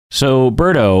So,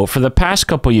 Berto, for the past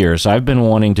couple years, I've been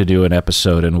wanting to do an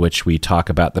episode in which we talk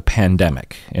about the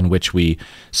pandemic, in which we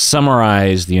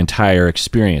summarize the entire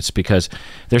experience, because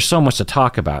there's so much to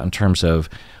talk about in terms of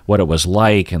what it was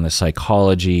like and the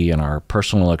psychology and our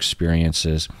personal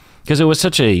experiences. Because it was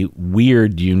such a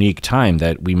weird, unique time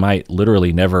that we might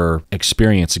literally never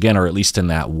experience again, or at least in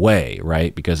that way,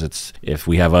 right? Because if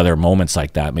we have other moments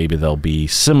like that, maybe they'll be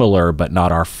similar, but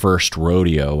not our first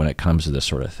rodeo when it comes to this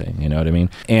sort of thing. You know what I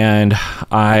mean? And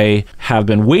I have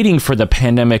been waiting for the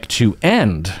pandemic to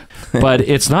end, but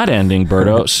it's not ending,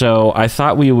 Berto. So I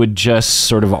thought we would just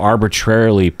sort of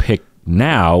arbitrarily pick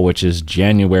now, which is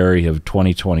January of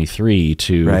 2023,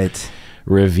 to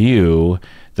review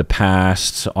the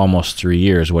past almost 3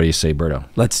 years. What do you say, Berto?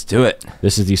 Let's do it.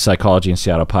 This is the Psychology in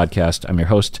Seattle podcast. I'm your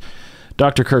host,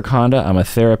 Dr. Kirk Honda. I'm a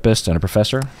therapist and a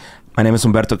professor. My name is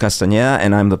Humberto Castañeda,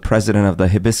 and I'm the president of the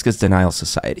Hibiscus Denial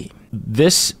Society.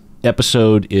 This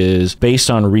episode is based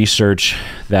on research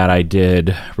that I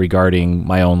did regarding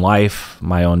my own life,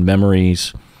 my own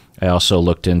memories. I also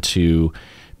looked into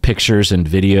pictures and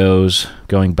videos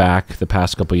going back the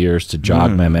past couple of years to jog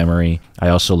my memory. I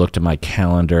also looked at my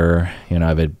calendar. You know, I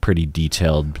have a pretty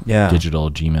detailed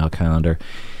digital Gmail calendar.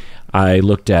 I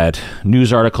looked at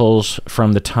news articles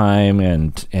from the time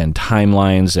and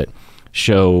timelines that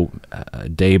show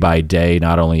day by day,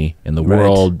 not only in the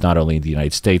world, not only in the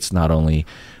United States, not only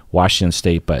Washington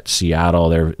State, but Seattle.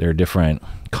 There are different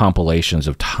compilations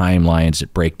of timelines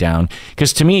that break down.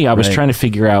 Because to me, I was trying to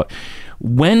figure out,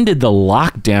 when did the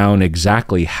lockdown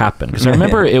exactly happen? Because I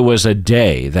remember it was a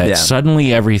day that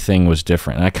suddenly everything was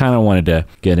different. And I kind of wanted to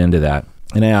get into that.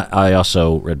 And I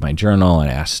also read my journal and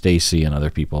asked Stacy and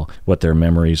other people what their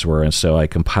memories were. And so I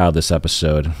compiled this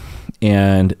episode.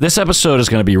 And this episode is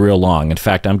going to be real long. In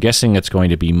fact, I'm guessing it's going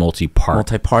to be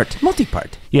multi-part.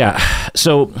 Multi-part. Yeah.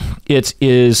 So it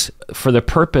is for the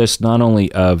purpose not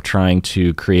only of trying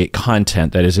to create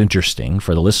content that is interesting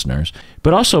for the listeners,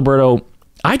 but also, Berto,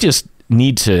 I just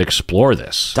need to explore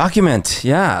this. Document.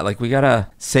 Yeah. Like, we got to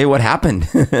say what happened.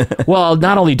 Well,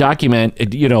 not only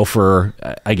document, you know, for,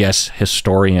 I guess,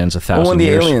 historians 1,000 years. Well, when the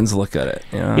aliens look at it.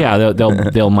 You know?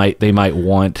 Yeah. They might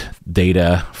want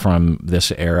data from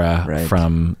this era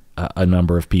from a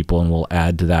number of people, and we'll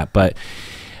add to that. But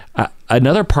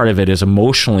another part of it is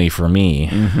emotionally for me.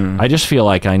 I just feel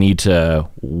like I need to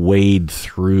wade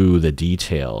through the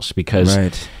details, because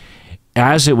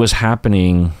as it was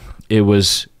happening, it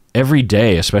was every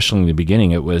day, especially in the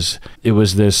beginning, it was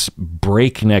this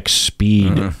breakneck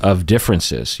speed of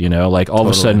differences, you know, like all of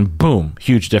a sudden, boom,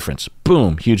 huge difference,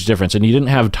 boom, huge difference. And you didn't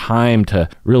have time to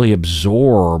really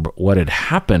absorb what had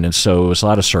happened. And so it was a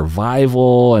lot of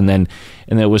survival. And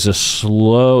it was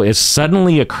it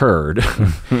suddenly occurred.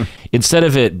 Instead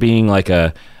of it being like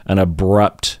an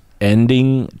abrupt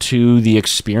ending to the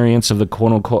experience of the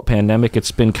quote-unquote pandemic,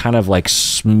 it's been kind of like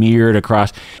smeared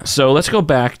across. So let's go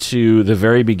back to the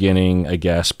very beginning, I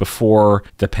guess, before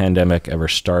the pandemic ever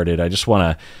started. I just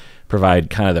want to provide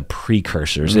kind of the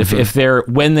precursors.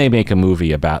 When they make a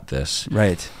movie about this,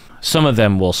 some of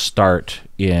them will start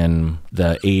in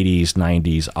the 80s,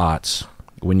 90s, aughts,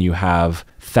 when you have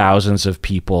thousands of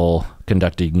people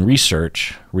conducting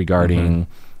research regarding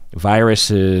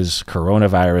viruses,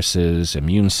 coronaviruses,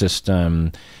 immune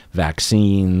system,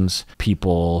 vaccines,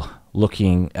 people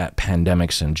looking at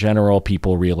pandemics in general,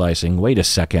 people realizing, wait a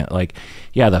second, like,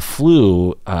 yeah, the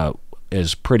flu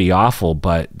is pretty awful,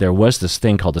 but there was this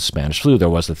thing called the Spanish flu, there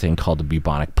was the thing called the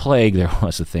bubonic plague, there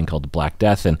was the thing called the Black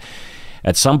Death, and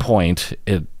at some point,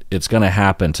 it's going to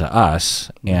happen to us,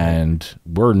 and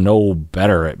we're no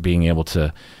better at being able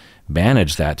to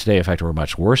manage that today. In fact, we're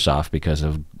much worse off because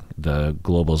of the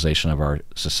globalization of our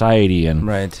society, and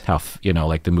how, you know,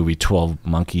 like the movie 12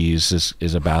 Monkeys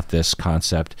is about this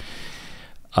concept.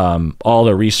 All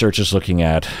the research is looking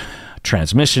at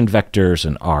transmission vectors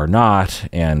and R naught,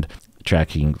 and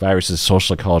tracking viruses,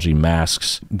 social ecology,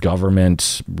 masks,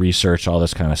 government research, all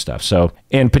this kind of stuff. So,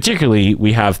 and particularly,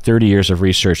 we have 30 years of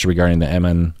research regarding the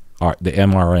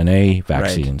mRNA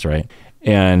vaccines, right?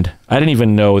 And I didn't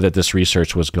even know that this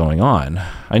research was going on.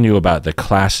 I knew about the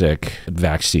classic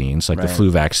vaccines, like the flu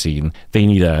vaccine. They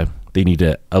need a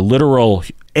literal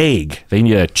egg. They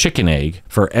need a chicken egg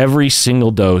for every single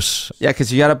dose. Yeah,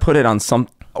 because you got to put it on some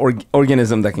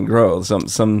organism that can grow.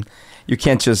 You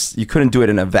couldn't do it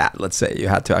in a vat, let's say. You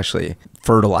had to actually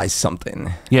fertilize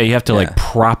something. Yeah, you have to like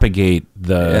propagate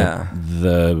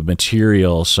the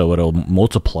material so it'll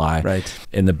multiply.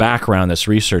 In the background, this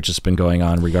research has been going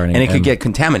on regarding... And it could get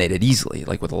contaminated easily,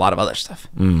 like with a lot of other stuff.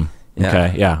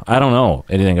 Okay, yeah. I don't know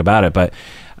anything about it, but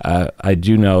I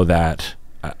do know that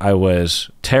I was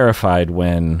terrified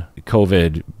when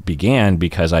COVID began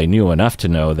because I knew enough to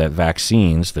know that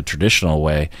vaccines, the traditional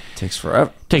way, takes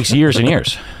forever. Takes years and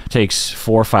years. Takes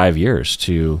 4 or 5 years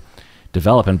to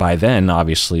develop. And by then,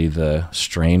 obviously, the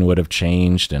strain would have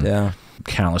changed and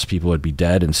countless people would be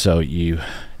dead. And so you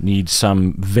need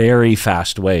some very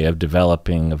fast way of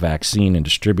developing a vaccine and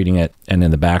distributing it. And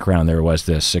in the background, there was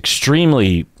this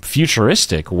extremely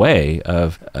futuristic way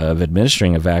of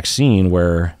administering a vaccine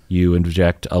where you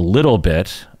inject a little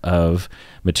bit of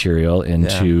material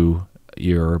into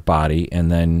your body,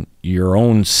 and then your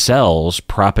own cells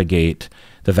propagate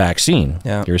the vaccine.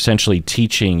 You're essentially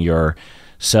teaching your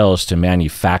cells to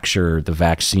manufacture the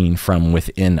vaccine from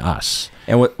within us.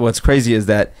 And what's crazy is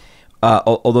that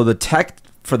although the tech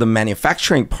for the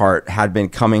manufacturing part had been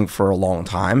coming for a long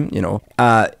time,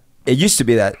 it used to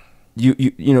be that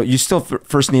you still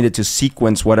first needed to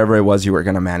sequence whatever it was you were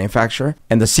going to manufacture,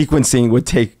 and the sequencing would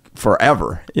take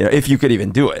forever, if you could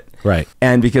even do it. Right.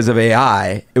 And because of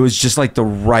AI, it was just like the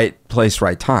right place,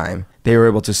 right time. They were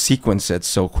able to sequence it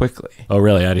so quickly. Oh,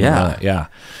 really? I didn't know that. Yeah.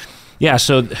 Yeah,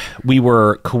 so we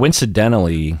were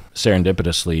coincidentally,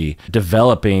 serendipitously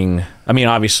developing, I mean,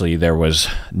 obviously there was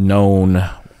known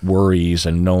worries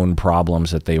and known problems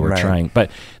that they were trying,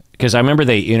 but because I remember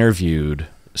they interviewed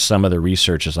some of the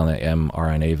researchers on the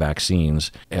mRNA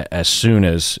vaccines as soon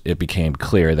as it became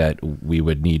clear that we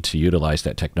would need to utilize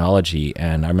that technology.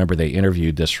 And I remember they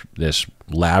interviewed this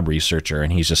lab researcher,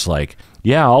 and he's just like,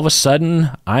 yeah, all of a sudden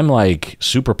I'm like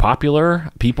super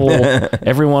popular.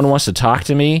 Everyone wants to talk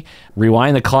to me.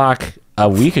 Rewind the clock a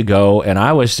week ago, and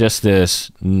I was just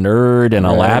this nerd in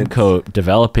a lab coat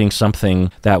developing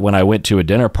something that when I went to a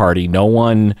dinner party, no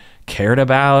one cared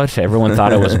about. Everyone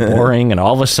thought it was boring, and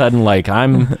all of a sudden, like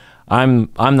I'm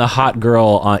the hot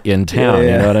girl in town.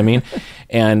 You know what I mean?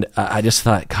 And I just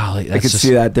thought, golly, that's I could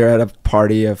see that they're at a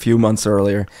party a few months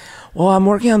earlier. Well, I'm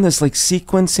working on this like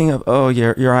sequencing of, oh,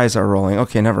 your eyes are rolling.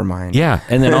 Okay, never mind. Yeah,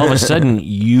 and then all of a sudden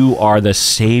you are the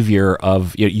savior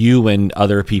of you and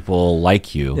other people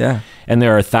like you. Yeah. And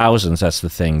there are thousands, that's the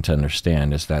thing to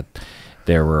understand, is that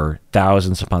there were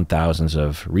thousands upon thousands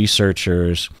of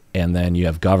researchers, and then you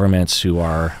have governments who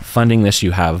are funding this.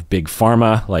 You have big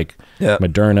pharma like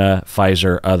Moderna,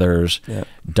 Pfizer, others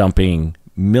dumping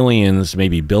millions,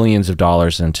 maybe billions of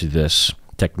dollars into this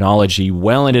technology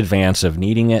well in advance of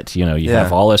needing it. You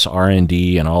have all this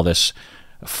R&D and all this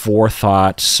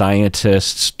forethought,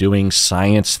 scientists doing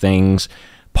science things,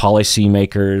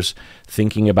 policymakers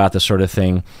thinking about this sort of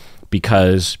thing,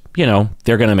 because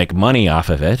they're going to make money off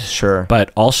of it. Sure.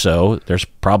 But also there's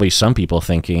probably some people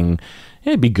thinking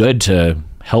it'd be good to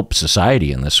help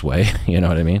society in this way. You know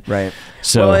what I mean? Right.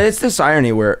 So well, it's this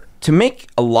irony where to make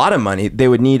a lot of money, they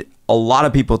would need a lot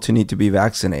of people to need to be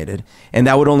vaccinated, and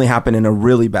that would only happen in a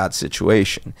really bad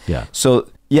situation. Yeah. So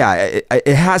it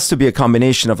has to be a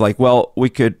combination of like, well,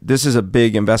 this is a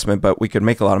big investment, but we could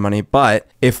make a lot of money. But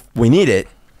if we need it,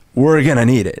 we're going to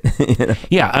need it.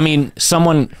 Yeah. I mean,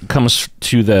 someone comes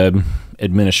to the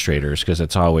administrators, because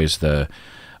it's always the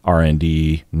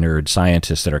R&D nerd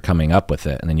scientists that are coming up with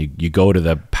it. And then you go to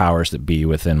the powers that be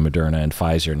within Moderna and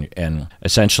Pfizer. And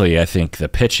essentially, I think the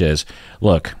pitch is,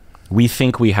 look, we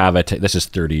think we have this is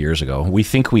 30 years ago. We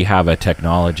think we have a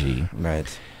technology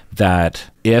that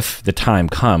if the time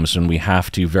comes and we have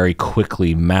to very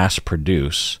quickly mass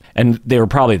produce, and they were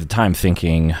probably at the time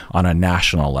thinking on a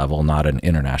national level, not an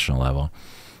international level,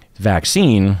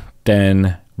 vaccine,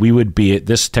 then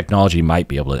this technology might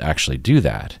be able to actually do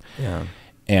that. Yeah.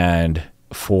 And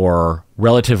for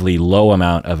relatively low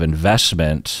amount of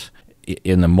investment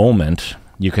in the moment,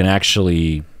 you can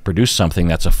actually produce something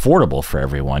that's affordable for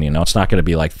everyone. It's not going to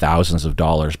be like thousands of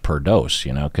dollars per dose,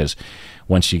 because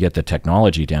once you get the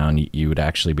technology down, you would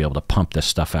actually be able to pump this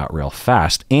stuff out real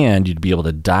fast, and you'd be able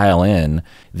to dial in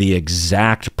the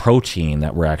exact protein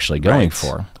that we're actually going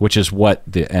for, which is what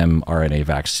the mRNA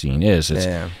vaccine is.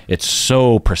 It's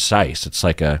so precise. It's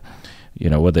like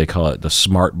what they call it, the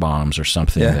smart bombs or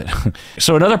something.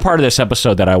 So another part of this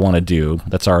episode that I want to do,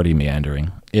 that's already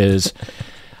meandering, is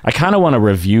I kind of want to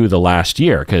review the last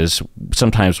year, because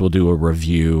sometimes we'll do a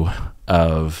review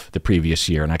of the previous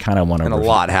year, and I kind of want to. And a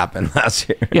lot happened last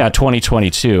year. Yeah,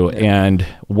 2022, and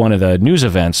one of the news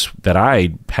events that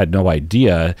I had no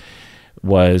idea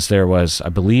was there was, I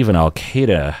believe, an Al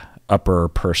Qaeda upper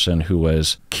person who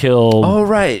was killed. Oh,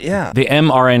 right, yeah. The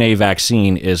mRNA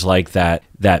vaccine is like that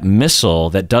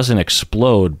missile that doesn't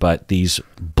explode, but these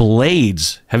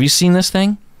blades. Have you seen this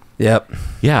thing? Yep.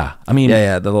 Yeah, I mean,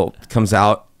 the little comes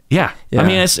out. Yeah. I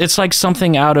mean, it's like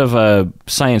something out of a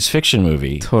science fiction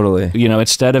movie. Totally. You know,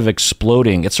 instead of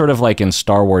exploding, it's sort of like in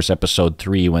Star Wars Episode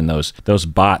 3 when those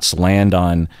bots land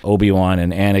on Obi-Wan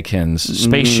and Anakin's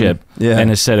spaceship, and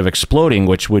instead of exploding,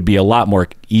 which would be a lot more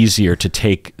easier to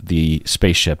take the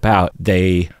spaceship out,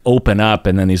 they open up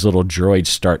and then these little droids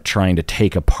start trying to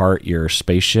take apart your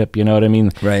spaceship. You know what I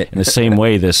mean? Right. In the same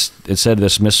way, instead of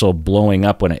this missile blowing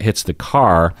up when it hits the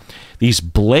car, these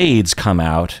blades come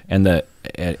out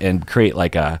and create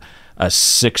like a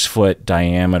 6-foot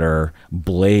diameter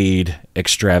blade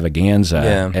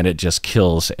extravaganza, and it just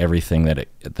kills everything that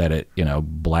it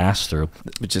blasts through.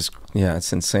 Which is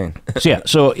it's insane.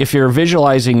 So if you're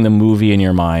visualizing the movie in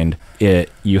your mind,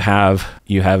 you have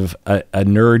a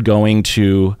nerd going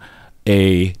to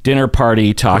a dinner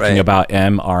party talking about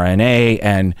mRNA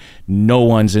and no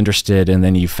one's interested, and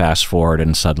then you fast forward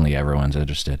and suddenly everyone's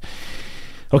interested.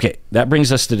 Okay, that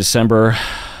brings us to December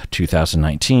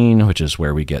 2019, which is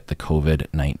where we get the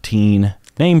COVID-19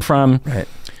 name from. Right.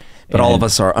 But all of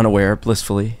us are unaware,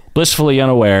 blissfully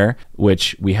unaware,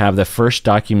 which we have the first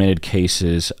documented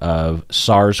cases of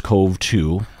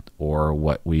SARS-CoV-2, or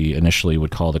what we initially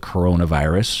would call the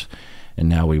coronavirus, and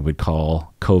now we would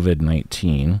call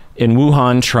COVID-19, in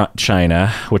Wuhan,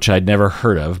 China, which I'd never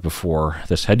heard of before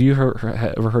this. Had you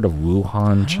ever heard of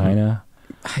Wuhan, China?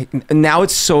 Now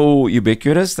it's so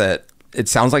ubiquitous that it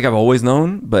sounds like I've always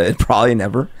known, but it probably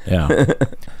never. Yeah.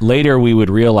 Later, we would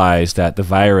realize that the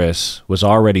virus was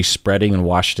already spreading in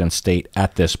Washington State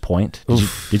at this point.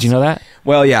 Did you know that?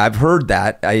 Well, yeah, I've heard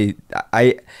that.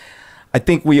 I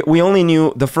think we only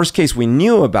knew, the first case we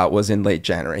knew about was in late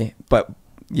January, but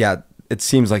yeah, it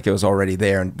seems like it was already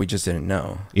there and we just didn't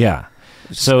know. Yeah.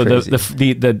 So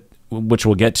the which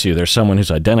we'll get to, there's someone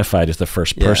who's identified as the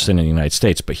first person in the United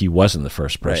States, but he wasn't the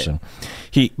first person.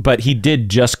 But he did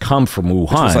just come from Wuhan.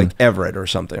 Which was like Everett or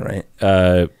something, right?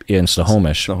 In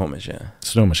Snohomish.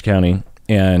 Snohomish County.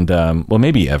 And, well,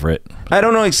 maybe Everett. I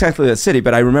don't know exactly the city,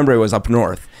 but I remember it was up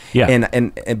north. Yeah.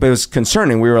 And but it was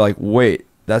concerning. We were like, wait,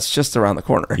 that's just around the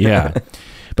corner. Yeah.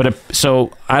 But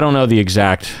so I don't know the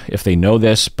exact, if they know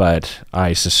this, but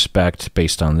I suspect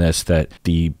based on this that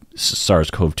the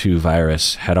SARS-CoV-2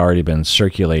 virus had already been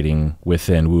circulating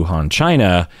within Wuhan,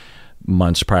 China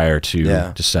months prior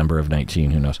to December of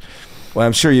 19. Who knows? Well,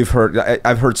 I'm sure you've heard,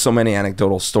 I've heard so many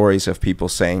anecdotal stories of people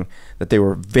saying that they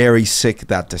were very sick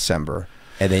that December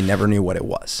and they never knew what it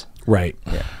was. Right.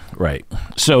 Yeah. Right.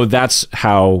 So that's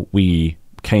how we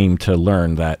came to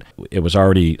learn that it was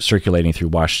already circulating through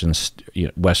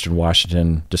Western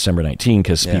Washington, December 19,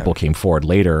 because people came forward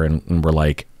later and were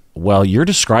like, well, you're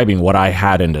describing what I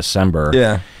had in December.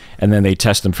 Yeah. And then they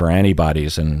test them for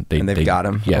antibodies and they've got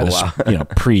them. Yeah.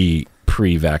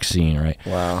 Pre-vaccine, right?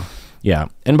 Wow. Yeah.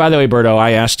 And by the way, Berto,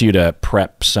 I asked you to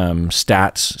prep some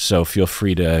stats, so feel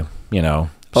free to,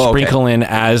 sprinkle in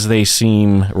as they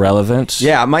seem relevant.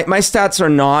 Yeah, my stats are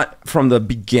not from the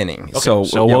beginning. Okay. So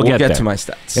we'll get to my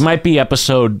stats. It might be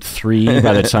episode 3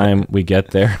 by the time we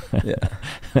get there. Yeah.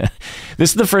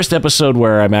 This is the first episode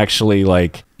where I'm actually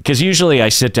like, because usually I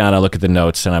sit down, I look at the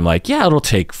notes, and I'm like, yeah, it'll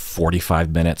take 45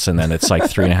 minutes, and then it's like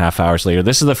 3.5 hours later.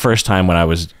 This is the first time when I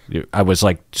was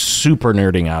like super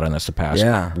nerding out on this the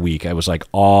past week. I was like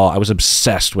I was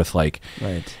obsessed with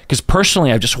because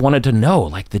personally I just wanted to know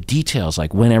like the details,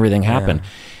 like when everything happened.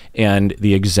 And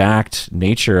the exact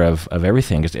nature of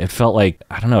everything. It felt like,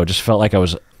 I don't know, it just felt like I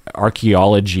was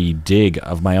archaeology dig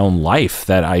of my own life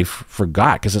that I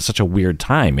forgot because it's such a weird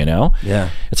time, Yeah.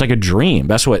 It's like a dream.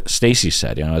 That's what Stacy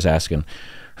said. I was asking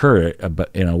her about,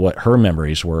 what her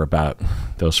memories were about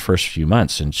those first few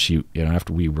months. And she,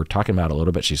 after we were talking about it a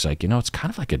little bit, she's like, it's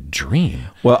kind of like a dream.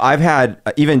 Well, I've had,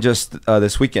 even just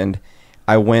this weekend,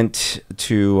 I went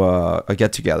to a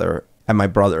get-together at my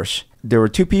brother's. There were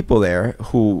 2 people there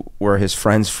who were his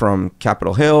friends from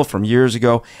Capitol Hill from years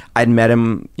ago. I'd met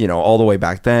him, all the way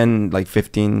back then, like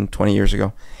 15, 20 years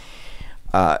ago.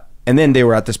 And then they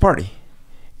were at this party.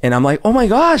 And I'm like, oh my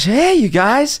gosh, hey, you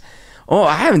guys. Oh,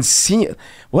 I haven't seen you.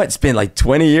 What, it's been like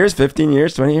 20 years, 15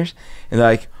 years, 20 years? And they're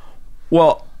like,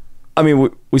 well, I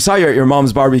mean, we saw you at your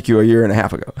mom's barbecue a year and a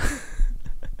half ago.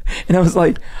 And I was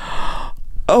like,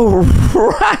 oh,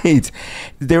 right.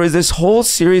 There was this whole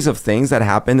series of things that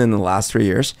happened in the last 3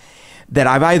 years that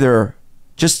I've either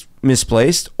just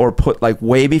misplaced or put like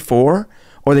way before,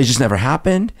 or they just never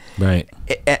happened. Right.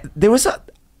 There was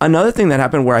another thing that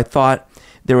happened where I thought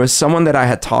there was someone that I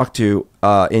had talked to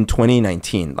in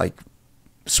 2019, like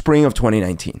spring of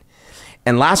 2019.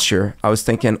 And last year I was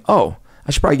thinking, oh,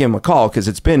 I should probably give him a call because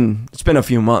it's been a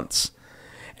few months.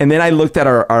 And then I looked at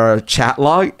our chat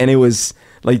log and it was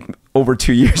like over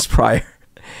 2 years prior.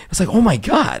 It's like, oh my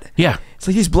God. Yeah. It's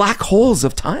like these black holes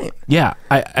of time. Yeah.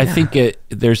 I think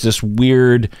there's this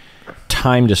weird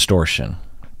time distortion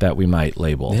that we might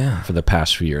label for the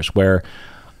past few years, where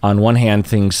on one hand,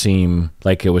 things seem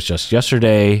like it was just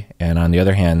yesterday, and on the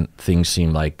other hand, things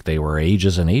seem like they were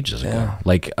ages and ages ago,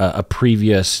 like a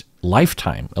previous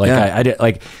lifetime. Like I did,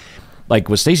 like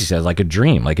what Stacy said, like a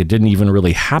dream, like it didn't even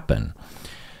really happen.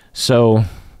 So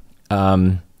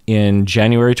in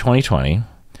January 2020,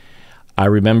 I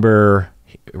remember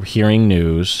hearing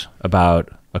news about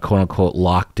a quote-unquote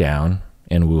lockdown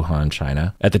in Wuhan,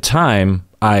 China. At the time,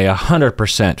 I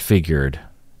 100% figured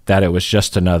that it was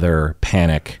just another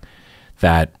panic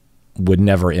that would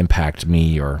never impact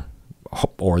me or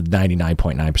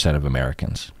 99.9% of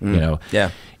Americans. You know,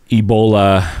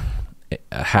 Ebola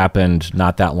happened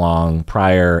not that long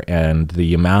prior, and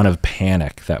the amount of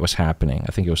panic that was happening,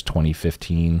 I think it was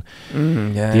 2015.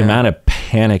 The amount of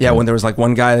panic. Yeah, when there was like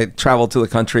one guy that traveled to the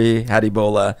country, had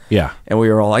Ebola. Yeah. And we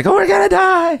were all like, oh, we're going to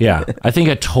die. Yeah. I think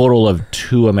a total of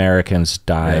 2 Americans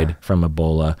died from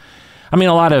Ebola. I mean,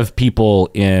 a lot of people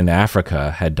in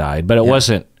Africa had died, but it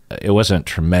wasn't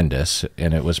tremendous,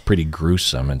 and it was pretty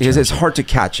gruesome. Because it's hard to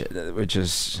catch it, which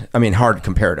is, I mean, hard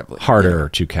comparatively. Harder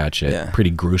to catch it. Pretty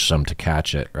gruesome to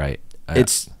catch it, right?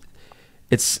 It's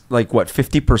like, what,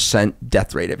 50%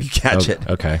 death rate if you catch it.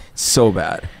 Okay. So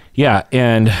bad. Yeah,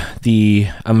 and the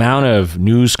amount of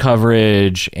news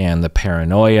coverage and the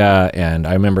paranoia, and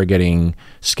I remember getting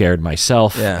scared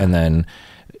myself, and then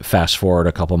fast forward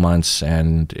a couple months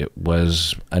and it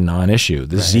was a non-issue.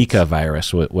 The Zika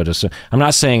virus I'm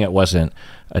not saying it wasn't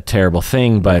a terrible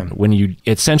thing, but when you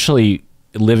essentially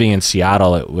living in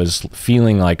Seattle, it was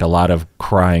feeling like a lot of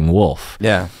crying wolf.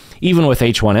 Yeah. Even with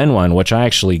H1N1, which I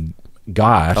actually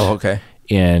got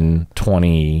in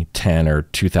 2010 or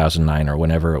 2009 or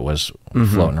whenever it was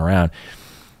floating around,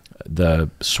 the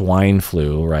swine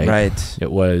flu, right?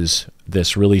 It was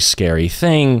this really scary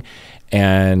thing,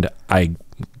 and I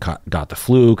got the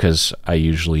flu because I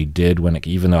usually did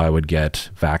even though I would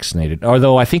get vaccinated.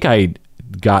 Although I think I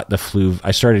got the flu, I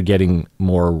started getting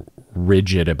more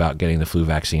rigid about getting the flu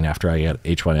vaccine after I got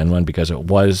H1N1 because it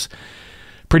was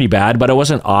pretty bad, but it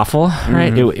wasn't awful,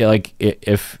 right?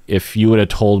 If you would have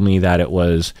told me that it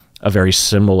was a very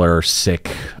similar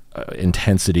sick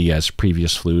intensity as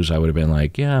previous flus, I would have been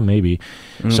like, yeah, maybe.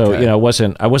 So, you know,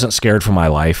 I wasn't scared for my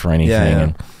life or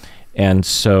anything. And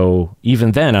so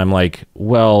even then I'm like,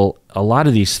 well, a lot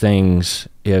of these things,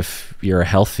 if you're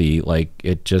healthy, like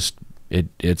it's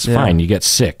fine. You get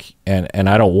sick, and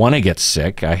I don't want to get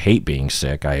sick. I hate being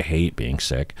sick.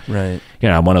 Right. You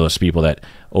know, I'm one of those people that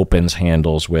opens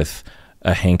handles with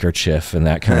a handkerchief and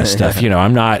that kind of stuff. You know,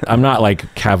 I'm not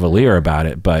like cavalier about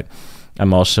it, but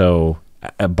I'm also,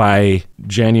 by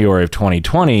January of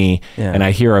 2020, and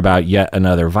I hear about yet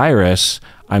another virus,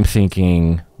 I'm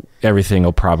thinking everything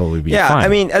will probably be fine. I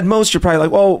mean, at most you're probably like,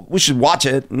 well, we should watch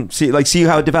it and see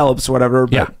how it develops or whatever,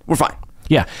 but we're fine.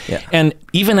 Yeah. And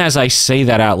even as I say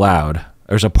that out loud,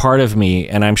 there's a part of me,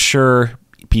 and I'm sure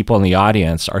people in the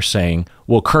audience are saying,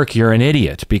 well, Kirk, you're an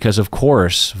idiot, because of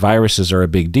course viruses are a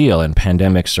big deal and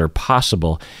pandemics are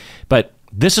possible. But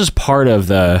this is part of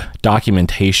the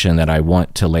documentation that I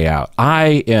want to lay out.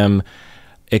 I am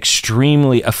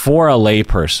extremely, for a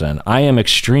layperson, I am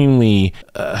extremely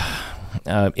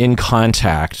in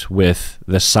contact with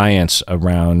the science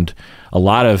around a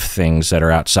lot of things that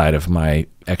are outside of my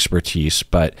expertise,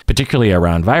 but particularly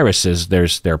around viruses. There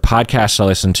are podcasts I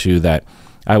listen to that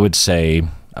I would say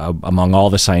among all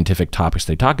the scientific topics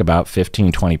they talk about,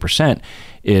 15-20%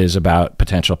 is about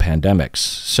potential pandemics.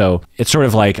 So it's sort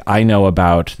of like I know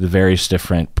about the various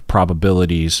different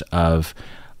probabilities of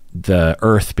the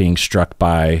Earth being struck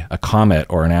by a comet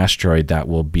or an asteroid that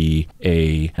will be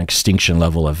an extinction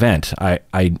level event.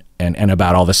 And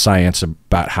about all the science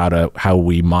about how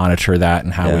we monitor that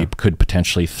and how we could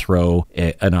potentially throw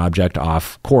an object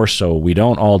off course so we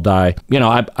don't all die. You know,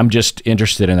 I'm just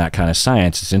interested in that kind of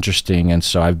science. It's interesting, and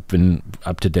so I've been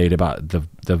up to date about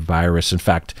the virus. In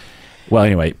fact, well,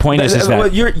 anyway, point is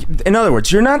that in other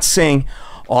words, you're not saying,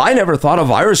 oh, I never thought a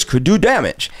virus could do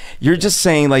damage. You're just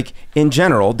saying, like, in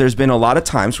general, there's been a lot of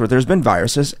times where there's been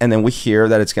viruses, and then we hear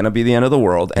that it's going to be the end of the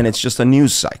world, and it's just a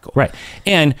news cycle. Right.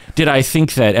 And did I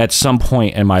think that at some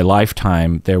point in my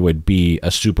lifetime there would be a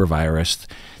super virus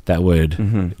that would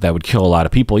kill a lot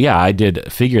of people? Yeah, I did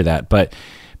figure that. But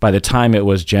by the time it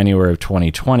was January of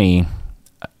 2020,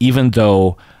 even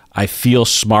though I feel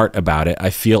smart about it, I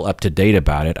feel up to date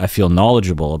about it, I feel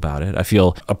knowledgeable about it, I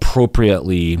feel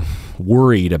appropriately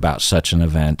worried about such an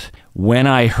event, when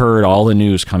I heard all the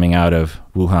news coming out of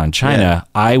Wuhan, China,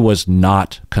 I was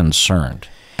not concerned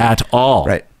at all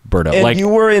Berto. And like you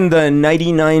were in the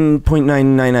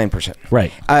 99.999%.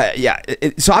 Right. Yeah.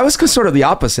 So I was sort of the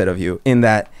opposite of you in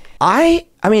that I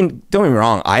mean, don't get me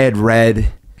wrong. I had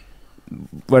read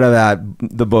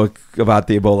the book about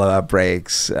the Ebola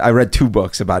outbreaks. I read 2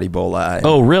 books about Ebola.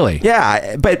 Oh, really?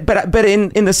 Yeah. But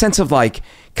in the sense of like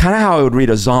kind of how I would read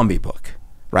a zombie book,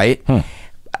 right?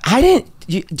 I didn't.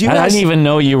 I didn't even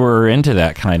know you were into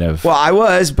that kind of. Well, I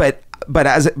was, but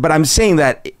I'm saying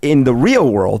that in the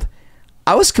real world,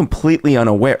 I was completely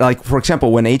unaware. Like, for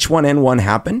example, when H1N1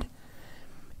 happened,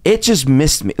 it just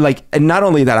missed me. Like, and not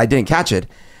only that I didn't catch it,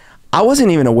 I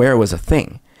wasn't even aware it was a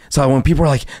thing. So when people were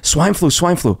like, swine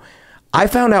flu, I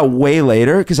found out way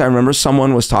later because I remember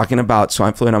someone was talking about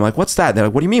swine flu and I'm like, what's that? They're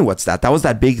like, what do you mean, what's that? That was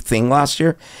that big thing last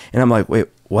year? And I'm like, wait,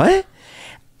 what?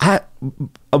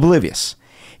 Oblivious.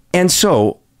 And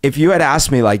so if you had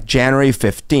asked me like January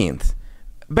 15th,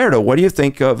 Berto, what do you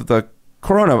think of the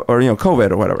corona or,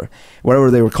 COVID or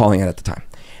whatever they were calling it at the time?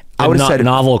 I would have said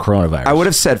novel coronavirus. I would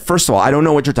have said, first of all, I don't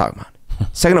know what you're talking about.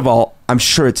 Second of all, I'm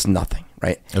sure it's nothing,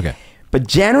 right? Okay. But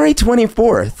January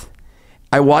 24th,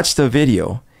 I watched a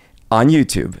video on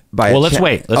YouTube by. Well, let's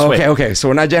wait. Okay. So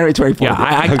we're not January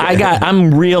 24th. Yeah,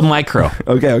 I'm real micro.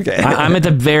 Okay. I'm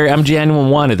January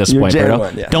 1 at this point, Berto.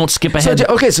 1, yeah. Don't skip ahead.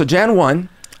 So Jan 1,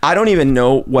 I don't even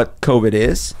know what COVID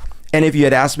is. And if you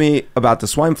had asked me about the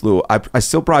swine flu, I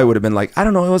still probably would have been like, I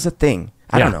don't know, it was a thing.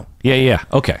 I don't know. Yeah.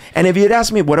 Okay. And if you had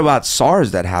asked me, what about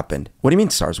SARS that happened? What do you mean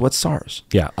SARS? What's SARS?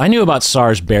 Yeah, I knew about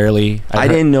SARS barely. I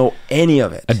didn't know any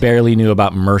of it. I barely knew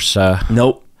about MRSA.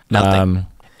 Nope, nothing.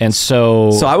 And so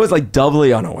I was like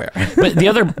doubly unaware. But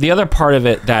the other part of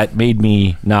it that made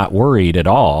me not worried at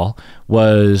all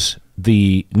was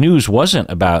the news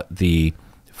wasn't about the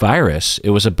virus. It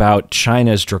was about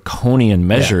China's draconian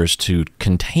measures to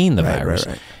contain the virus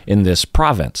in this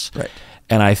province. Right.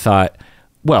 And I thought,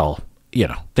 well,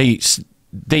 they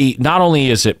not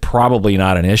only is it probably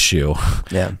not an issue,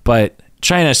 but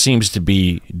China seems to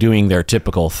be doing their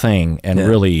typical thing and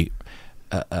really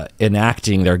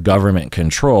enacting their government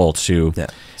control to. Yeah.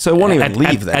 So it won't even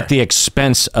leave there at the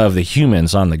expense of the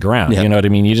humans on the ground. Yeah. You know what I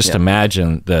mean? You just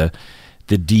imagine the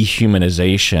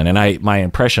dehumanization. And my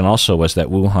impression also was that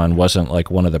Wuhan wasn't like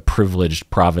one of the privileged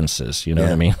provinces. You know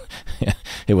what I mean?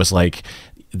 It was like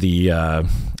the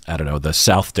the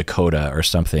South Dakota or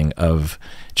something of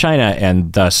China,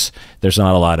 and thus there's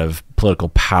not a lot of political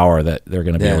power that they're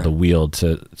going to be able to wield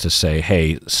to say,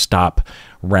 hey, stop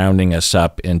rounding us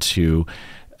up into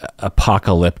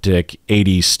apocalyptic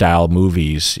 80s style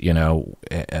movies,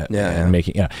 and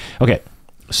making, okay.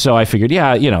 So I figured,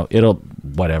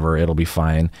 it'll be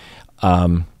fine.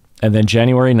 And then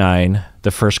January 9,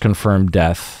 the first confirmed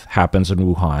death happens in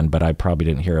Wuhan, but I probably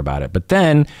didn't hear about it. But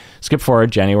then, skip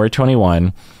forward, January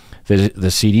 21, the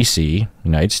CDC,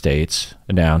 United States,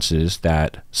 announces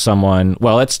that someone,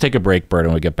 well, let's take a break, Bert, and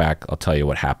when we get back, I'll tell you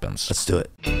what happens. Let's do it.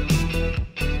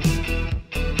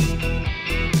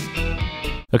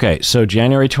 Okay, so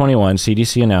January 21,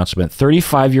 CDC announcement,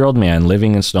 35-year-old man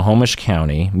living in Snohomish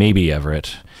County, maybe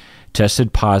Everett,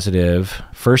 tested positive,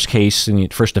 first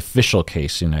official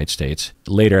case in the United States.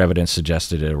 Later evidence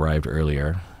suggested it arrived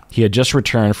earlier. He had just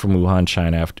returned from Wuhan,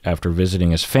 China after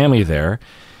visiting his family there.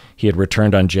 He had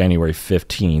returned on January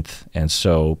 15th, and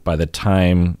so by the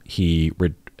time he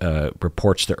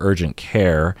reports to urgent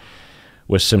care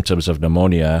with symptoms of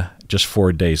pneumonia, just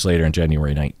 4 days later on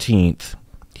January 19th,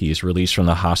 he's released from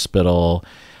the hospital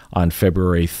on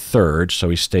February 3rd, so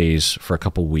he stays for a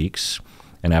couple weeks.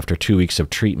 And after 2 weeks of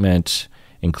treatment,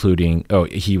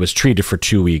 he was treated for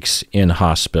 2 weeks in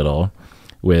hospital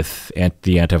with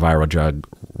the antiviral drug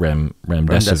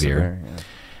remdesivir,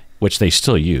 which they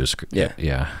still use.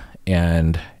 Yeah.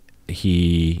 And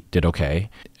he did okay.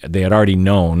 They had already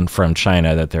known from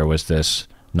China that there was this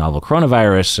novel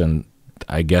coronavirus, and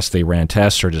I guess they ran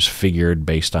tests or just figured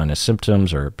based on his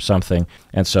symptoms or something.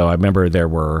 And so I remember there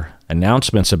were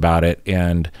announcements about it,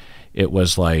 and it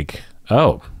was like,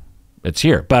 oh, it's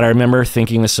here. But I remember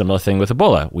thinking a similar thing with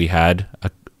Ebola. We had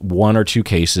 1 or 2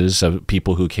 cases of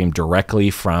people who came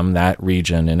directly from that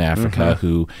region in Africa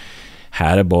who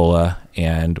had Ebola.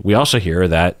 And we also hear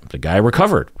that the guy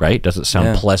recovered, right? Doesn't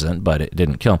sound pleasant, but it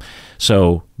didn't kill him.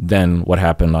 So then what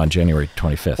happened on January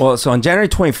 25th? Well, so on January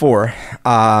 24,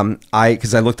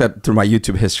 because I looked through my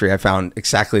YouTube history, I found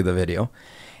exactly the video.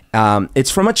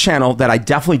 It's from a channel that I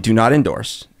definitely do not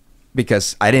endorse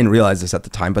because I didn't realize this at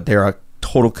the time, but they're a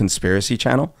total conspiracy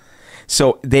channel.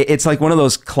 So it's like one of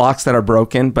those clocks that are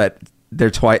broken, but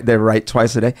they're right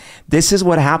twice a day. This is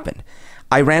what happened.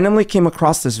 I randomly came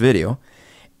across this video,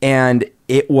 and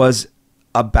it was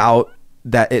about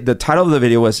that. The title of the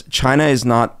video was "China is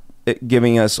not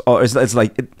giving us, it's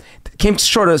like, it came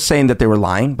short of saying that they were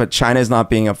lying, but China is not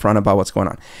being upfront about what's going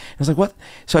on. I was like, what?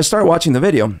 So I started watching the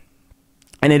video,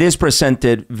 and it is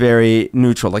presented very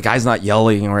neutral. The guy's not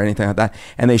yelling or anything like that.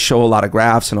 And they show a lot of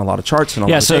graphs and a lot of charts and all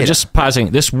that. Yeah, so data. Just pausing,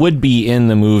 this would be in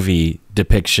the movie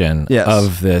depiction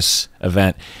of this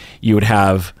event. You would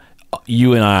have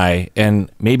you and I,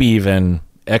 and maybe even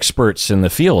experts in the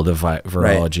field of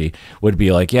virology would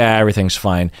be like, yeah, everything's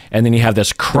fine. And then you have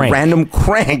this crank. Random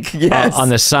crank, on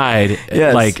the side,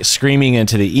 like screaming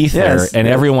into the ether, and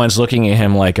everyone's looking at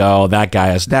him like, oh, that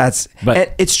guy is...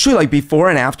 But it's true, like before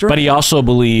and after. But he also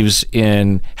believes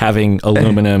in having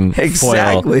aluminum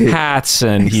foil hats,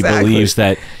 and he believes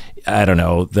that, I don't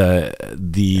know,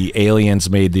 the aliens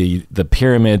made the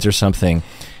pyramids or something.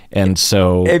 And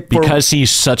so because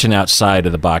he's such an outside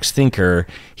of the box thinker,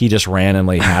 he just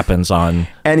randomly happens on...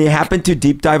 And he happened to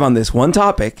deep dive on this one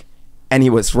topic, and he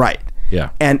was right. Yeah.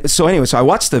 And so anyway, so I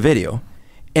watched the video,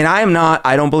 and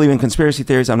I don't believe in conspiracy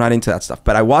theories. I'm not into that stuff.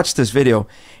 But I watched this video,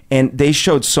 and they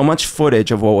showed so much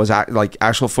footage of what was like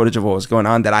actual footage of what was going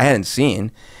on that I hadn't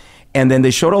seen. And then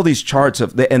they showed all these charts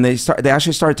and they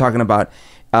actually started talking about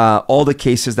all the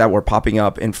cases that were popping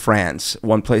up in France,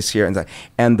 one place here,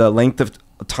 and the length of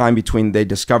time between they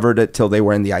discovered it till they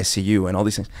were in the ICU and all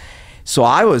these things. So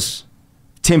I was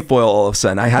tinfoil all of a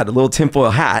sudden. I had a little tinfoil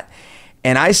hat,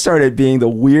 and I started being the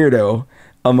weirdo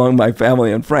among my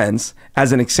family and friends.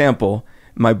 As an example,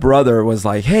 my brother was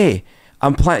like, hey,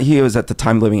 he was at the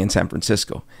time living in San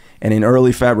Francisco. And in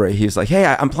early February, he was like, hey,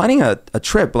 I'm planning a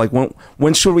trip. Like,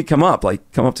 when should we come up?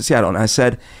 Like, come up to Seattle. And I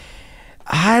said,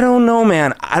 I don't know,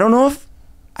 man. I don't know if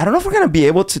we're going to be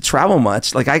able to travel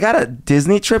much. Like, I got a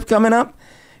Disney trip coming up,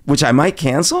 which I might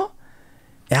cancel.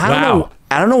 And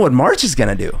I don't know what March is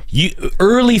going to do.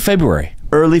 Early February.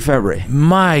 Early February.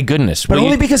 My goodness. But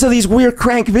only because of these weird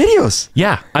crank videos.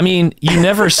 Yeah. I mean, you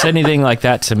never said anything like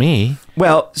that to me.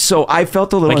 Well, so I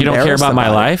felt a little embarrassed. Like, you don't care about my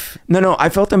life? No, I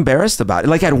felt embarrassed about it.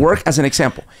 Like at work, as an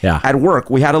example. Yeah. At work,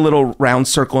 we had a little round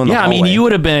circle in the hallway. I mean, you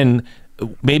would have been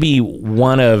maybe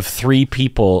one of 3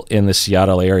 people in the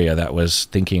Seattle area that was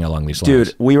thinking along these lines.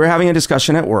 Dude, we were having a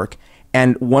discussion at work,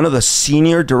 and one of the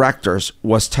senior directors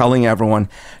was telling everyone,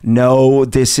 no,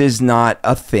 this is not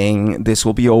a thing. This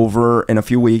will be over in a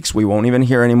few weeks. We won't even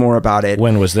hear any more about it.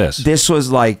 When was this? This was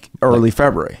like early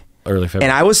February. Early February.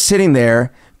 And I was sitting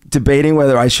there debating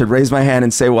whether I should raise my hand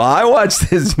and say, well, I watched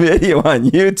this video on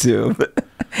YouTube.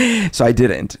 So I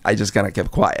didn't. I just kind of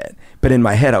kept quiet. But in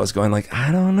my head, I was going like,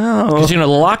 I don't know. Because, the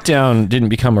lockdown didn't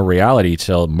become a reality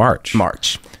till March.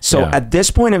 So at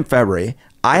this point in February,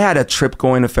 I had a trip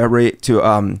going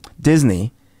to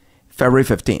Disney, February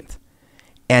 15th.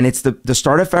 And it's the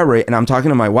start of February, and I'm talking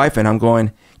to my wife, and I'm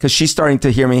going, because she's starting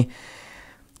to hear me.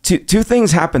 Two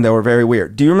things happened that were very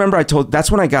weird. Do you remember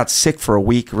that's when I got sick for a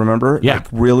week, remember? Yeah. Like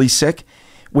really sick,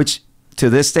 which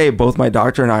to this day, both my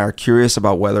doctor and I are curious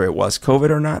about whether it was COVID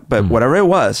or not. But whatever it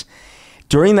was,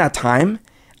 during that time,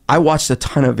 I watched a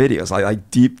ton of videos. I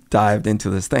like deep dived into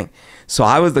this thing. So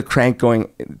I was the crank going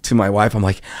to my wife. I'm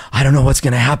like, I don't know what's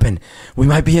going to happen. We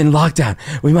might be in lockdown.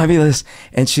 We might be this.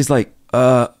 And she's like,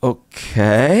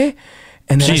 okay.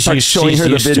 And then I start showing her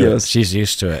the videos. She's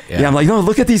used to it. Yeah, I'm like, no,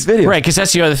 look at these videos. Right, because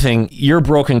that's the other thing. Your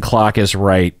broken clock is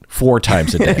right 4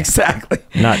 times a day. Exactly.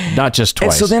 Not just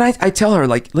twice. And so then I tell her,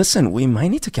 like, listen, we might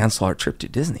need to cancel our trip to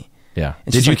Disney. Yeah.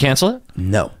 Did you cancel it?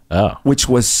 No. Oh. Which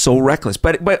was so reckless.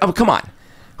 But oh, come on.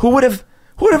 Who would have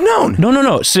known?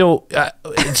 No. So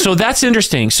that's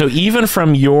interesting. So even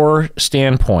from your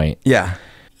standpoint,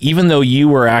 even though you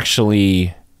were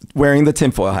actually wearing the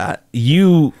tinfoil hat,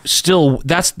 you still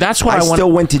I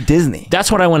still went to Disney. That's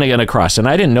what I want to get across, and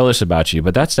I didn't know this about you,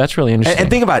 but that's really interesting. And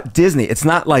think about Disney. It's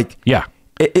not like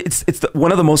it's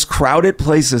one of the most crowded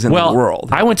places in the world.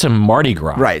 I went to Mardi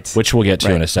Gras, right? Which we'll get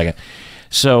to in a second.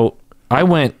 So I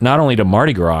went not only to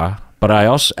Mardi Gras, but I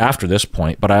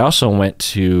also went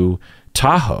to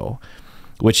Tahoe,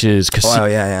 which is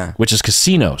which is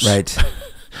casinos, right?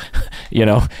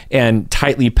 And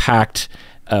tightly packed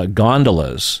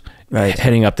gondolas, right,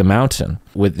 heading up the mountain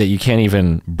that you can't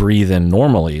even breathe in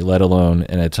normally, let alone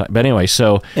in a time. But anyway,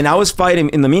 and I was fighting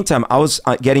in the meantime. I was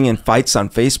getting in fights on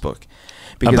Facebook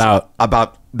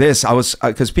about this. I was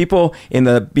because people in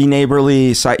the Be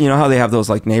Neighborly site, you know how they have those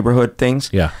like neighborhood things.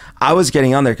 Yeah, I was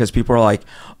getting on there because people are like,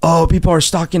 "Oh, people are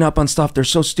stocking up on stuff. They're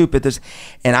so stupid."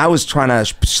 And I was trying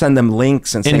to send them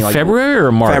links and saying in February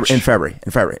or March. In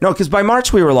February. No, because by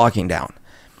March we were locking down.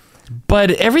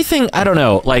 But everything, I don't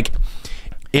know. Like,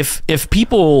 if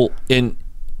people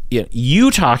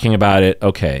you talking about it,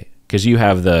 okay, because you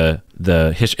have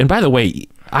the history. And by the way,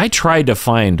 I tried to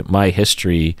find my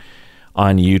history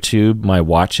on YouTube my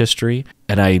watch history,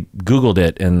 and I Googled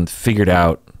it and figured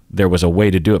out there was a way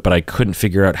to do it, but I couldn't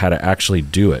figure out how to actually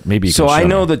do it. Maybe you can show I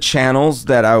know me. the channels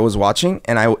that I was watching,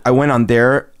 and I went on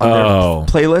their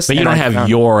playlist. But you don't have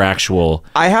your actual...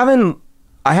 I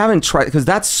haven't tried, because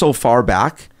that's so far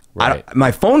back. Right.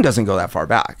 My phone doesn't go that far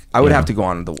back. I would have to go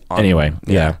on the... Anyway,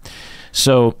 yeah.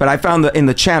 So, but I found in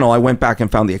the channel, I went back and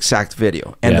found the exact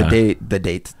video and the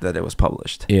date that it was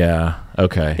published. Yeah.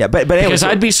 Okay. Yeah, but anyway, because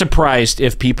I'd be surprised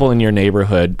if people in your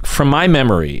neighborhood, from my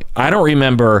memory, I don't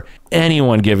remember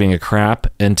anyone giving a crap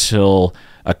until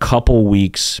a couple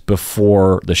weeks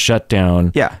before the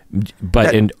shutdown. Yeah.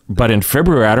 But in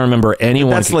February, I don't remember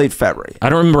anyone. That's late February. I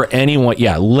don't remember anyone.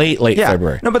 Yeah, late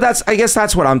February. No, but I guess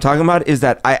that's what I'm talking about, is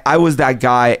that I was that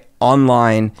guy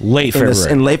online in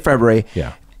late February.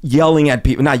 Yeah. Yelling at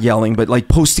people, not yelling, but like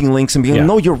posting links and being like,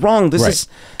 no, you're wrong. This is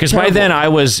because by then I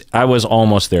was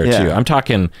almost there too. I'm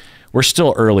talking, we're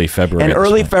still early February. And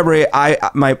early February,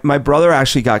 my brother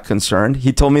actually got concerned.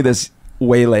 He told me this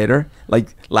way later,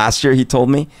 like last year. He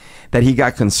told me that he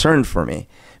got concerned for me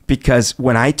because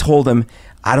when I told him,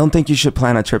 I don't think you should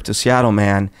plan a trip to Seattle,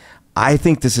 man. I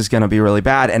think this is going to be really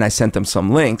bad. And I sent him some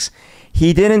links.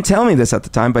 He didn't tell me this at the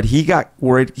time, but he got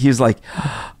worried. He was like,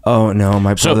 oh no,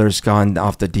 my brother's gone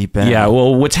off the deep end. Yeah,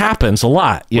 well, which happens a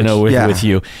lot, with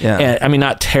you. Yeah. And, I mean,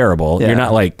 not terrible. Yeah. You're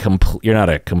not like you're not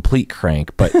a complete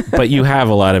crank, but you have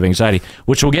a lot of anxiety,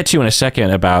 which we'll get to in a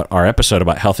second about our episode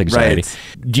about health anxiety.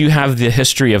 Right. Do you have the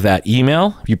history of that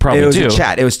email? You probably do. It was a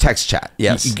chat. It was text chat.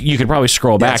 Yes. You could probably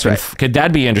scroll back. Right. Could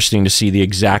that be interesting to see the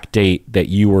exact date that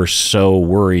you were so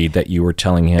worried that you were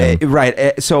telling him?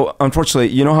 Right. So unfortunately,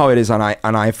 you know how it is on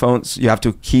iPhones, you have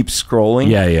to keep scrolling.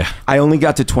 Yeah. I only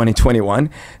got to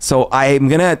 2021, so I'm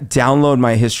gonna download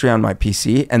my history on my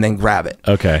PC and then grab it.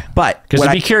 Okay. But because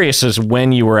I'd be curious as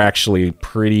when you were actually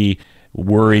pretty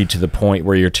worried to the point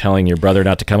where you're telling your brother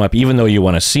not to come up, even though you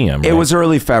want to see him. Right? It was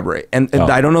early February, and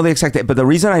I don't know the exact date, but the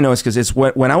reason I know is because it's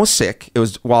when I was sick. It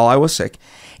was while I was sick,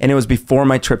 and it was before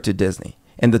my trip to Disney.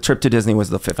 And the trip to Disney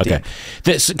was the 15th.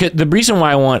 Okay. The reason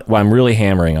why I'm really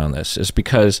hammering on this is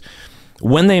because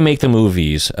when they make the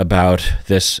movies about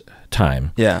this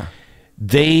time,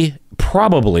 they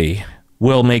probably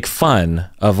will make fun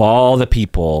of all the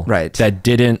people that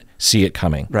didn't see it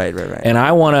coming. Right. And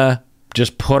I want to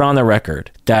just put on the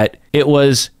record that it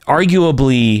was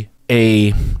arguably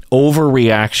a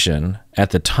overreaction at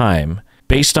the time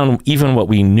based on even what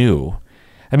we knew.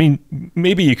 I mean,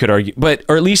 maybe you could argue,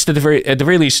 or at least at the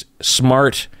very least,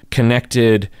 smart,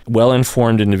 connected,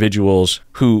 well-informed individuals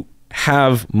who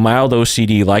have mild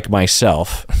OCD like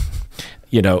myself,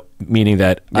 meaning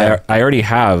that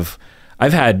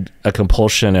I've had a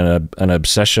compulsion and an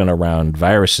obsession around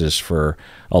viruses for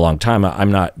a long time.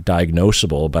 I'm not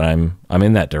diagnosable, but I'm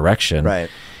in that direction. Right.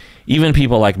 Even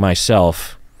people like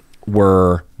myself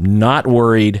were not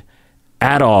worried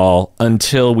at all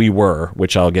until we were,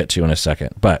 which I'll get to in a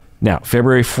second. But now,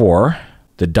 February 4,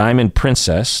 the Diamond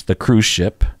Princess, the cruise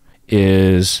ship,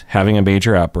 is having a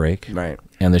major outbreak. Right.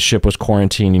 And the ship was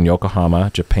quarantined in Yokohama,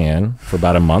 Japan, for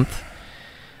about a month.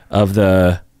 Of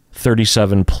the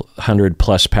 3,700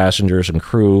 plus passengers and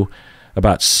crew,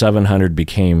 about 700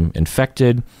 became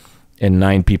infected, and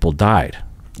 9 people died.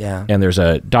 Yeah. And there's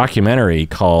a documentary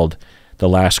called The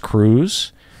Last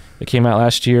Cruise that came out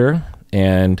last year,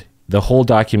 and the whole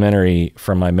documentary,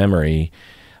 from my memory,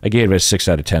 I gave it a 6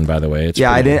 out of 10, by the way.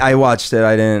 I watched it.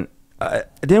 I didn't.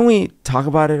 Didn't we talk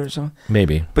about it or something?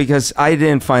 Maybe. Because I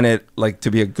didn't find it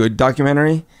to be a good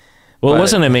documentary. Well, it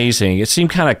wasn't amazing. It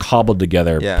seemed kind of cobbled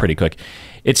together pretty quick.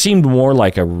 It seemed more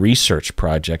like a research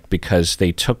project because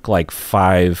they took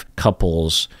 5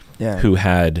 couples who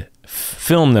had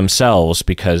filmed themselves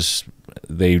because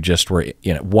they just were,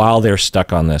 while they're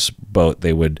stuck on this boat,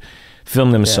 they would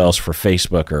film themselves for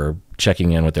Facebook or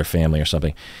checking in with their family or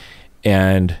something.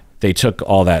 And they took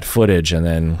all that footage and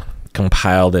then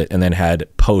compiled it and then had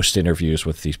post interviews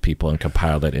with these people and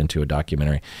compiled it into a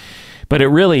documentary. But it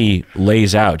really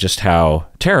lays out just how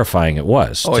terrifying it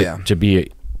was to be,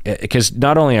 because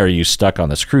not only are you stuck on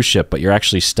this cruise ship, but you're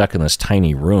actually stuck in this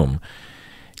tiny room.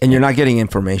 And you're not getting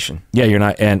information. Yeah, you're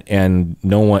not, and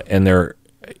no one,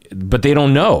 but they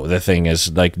don't know. The thing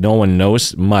is, no one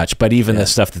knows much, but even the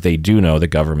stuff that they do know, the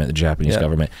government, the Japanese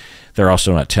government, they're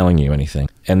also not telling you anything.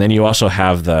 And then you also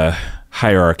have the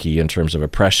hierarchy in terms of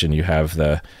oppression. You have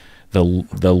the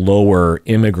lower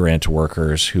immigrant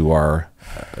workers who are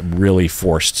really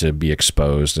forced to be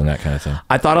exposed and that kind of thing.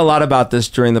 I thought a lot about this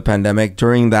during the pandemic,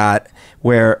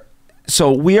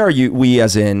 so we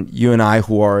as in you and I,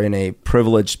 who are in a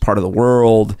privileged part of the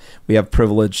world, we have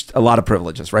a lot of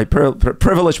privileges, right?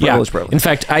 Privilege. In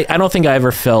fact, I don't think I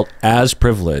ever felt as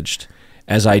privileged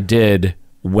as I did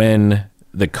when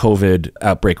the COVID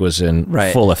outbreak was in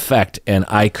full effect and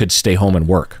I could stay home and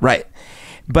work. Right.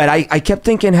 But I kept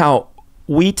thinking how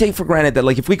we take for granted that,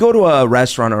 like, if we go to a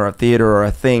restaurant or a theater or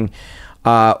a thing,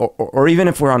 or even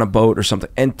if we're on a boat or something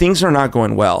and things are not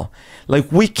going well, like,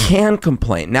 we can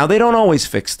complain. Now, they don't always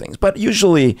fix things, but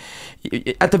usually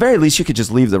at the very least you could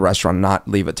just leave the restaurant, not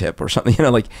leave a tip or something, you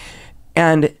know, like.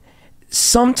 And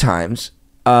sometimes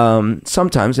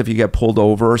if you get pulled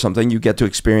over or something, you get to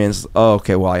experience, oh,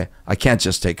 okay, well, I can't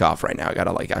just take off right now, I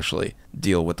gotta, like, actually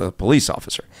deal with the police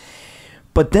officer.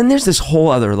 But then there's this whole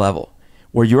other level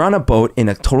where you're on a boat in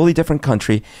a totally different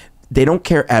country. They don't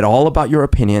care at all about your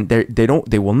opinion.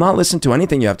 They will not listen to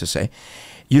anything you have to say.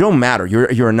 You don't matter.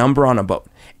 You're a number on a boat.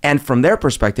 And from their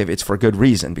perspective, it's for good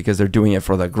reason, because they're doing it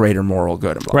for the greater moral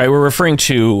good. Right. We're referring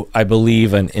to, I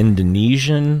believe, an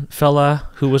Indonesian fella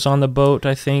who was on the boat,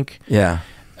 I think. Yeah.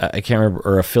 I can't remember,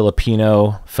 or a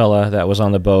Filipino fella that was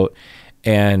on the boat.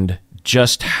 And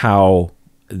just how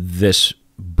this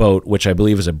boat, which I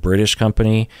believe is a British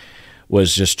company,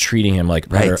 was just treating him like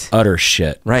utter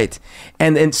shit. Right.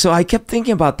 And so I kept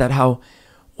thinking about that, how,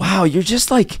 wow, you're just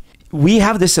like, we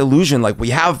have this illusion, like,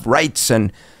 we have rights,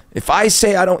 and if I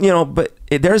say I don't, you know, but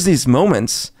there's these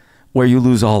moments where you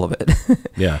lose all of it.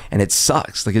 Yeah. And it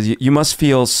sucks, because you must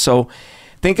feel so.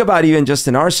 Think about even just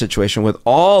in our situation with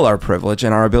all our privilege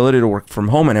and our ability to work from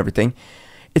home and everything,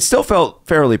 it still felt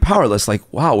fairly powerless. Like,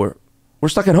 wow, we're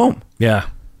stuck at home. Yeah.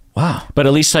 Wow. But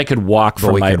at least I could walk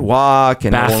from my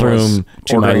bathroom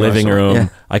to my living room. Yeah.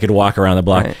 I could walk around the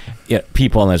block. Right. Yeah,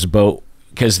 people on this boat,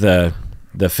 because the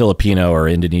Filipino or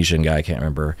Indonesian guy, I can't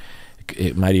remember,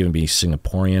 it might even be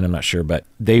Singaporean, I'm not sure, but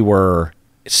they were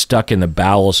stuck in the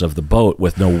bowels of the boat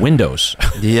with no windows.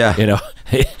 Yeah. You know,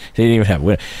 they didn't even have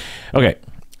windows. Okay,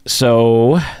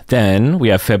 so then we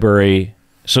have February.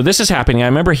 So this is happening. I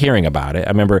remember hearing about it.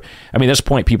 I mean, at this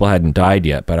point, people hadn't died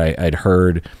yet, but I'd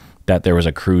heard that there was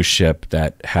a cruise ship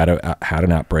that had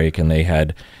an outbreak, and they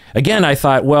had, again, I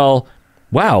thought, well,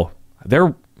 wow,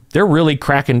 they're really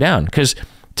cracking down. Because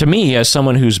to me, as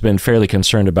someone who's been fairly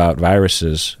concerned about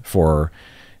viruses for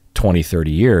 20,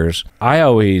 30 years, I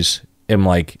always am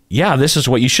like, yeah, this is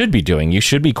what you should be doing. You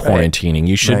should be quarantining.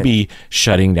 You should be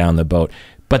shutting down the boat.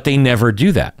 But they never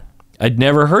do that. I'd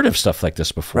never heard of stuff like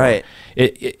this before. Right.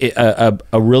 A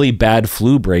really bad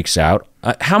flu breaks out.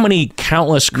 How many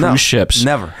countless cruise ships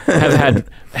have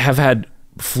had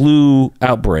flu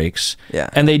outbreaks? Yeah.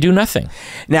 And they do nothing.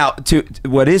 Now,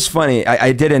 what is funny,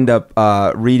 I did end up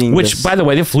reading Which, by the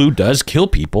way, the flu does kill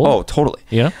people. Oh, totally.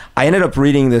 Yeah. I ended up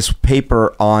reading this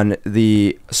paper on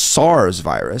the SARS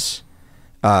virus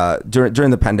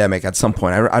during the pandemic at some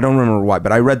point. I don't remember why,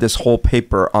 but I read this whole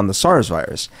paper on the SARS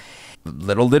virus.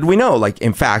 Little did we know, like,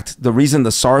 in fact, the reason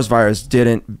the SARS virus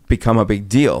didn't become a big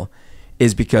deal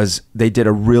is because they did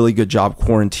a really good job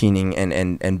quarantining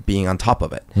and being on top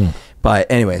of it.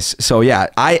 But anyways, so yeah,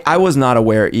 I was not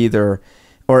aware either,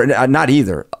 or not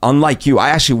either. Unlike you, I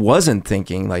actually wasn't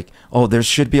thinking like, oh, there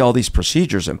should be all these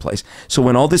procedures in place. So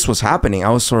when all this was happening,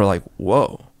 I was sort of like,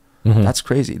 whoa, that's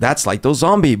crazy. That's like those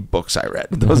zombie books I read,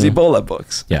 those Ebola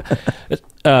books. Yeah.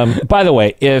 By the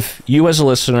way, if you as a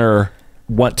listener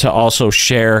want to also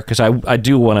share, because I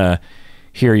do want to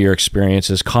hear your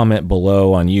experiences, comment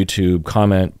below on YouTube,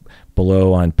 comment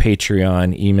below on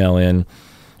Patreon, email in,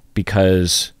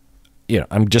 because, you know,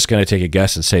 I'm just going to take a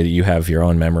guess and say that you have your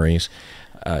own memories.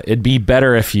 It'd be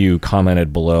better if you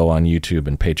commented below on YouTube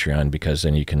and Patreon, because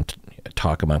then you can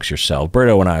talk amongst yourself.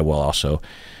 Berto and I will also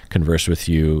converse with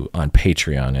you on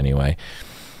Patreon anyway.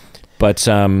 But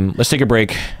let's take a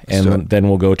break, and then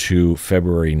we'll go to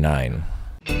February 9.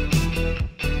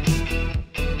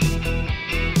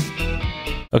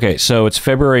 Okay, so it's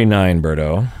February 9,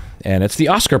 Berto, and it's the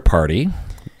Oscar party,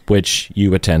 which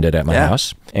you attended at my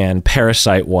house, and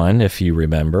Parasite won, if you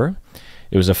remember.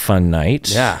 It was a fun night.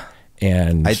 Yeah.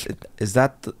 And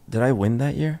did I win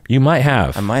that year? You might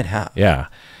have. I might have. Yeah.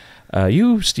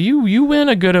 You win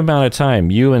a good amount of time.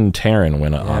 You and Taryn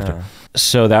win often.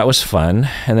 So that was fun.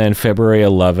 And then February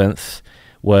 11th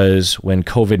was when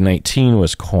COVID-19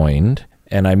 was coined.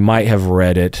 And I might have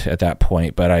read it at that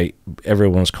point, but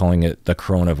everyone was calling it the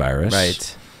coronavirus.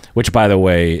 Right. Which, by the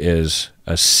way, is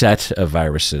a set of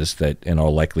viruses that, in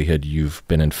all likelihood, you've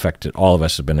been infected. All of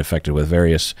us have been infected with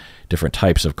various different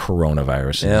types of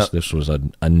coronaviruses. Yep. This was a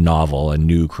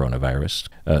new coronavirus,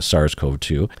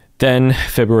 SARS-CoV-2. Then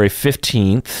February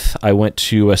 15th, I went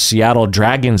to a Seattle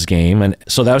Dragons game, and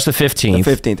so that was the 15th.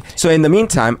 The 15th. So in the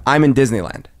meantime, I'm in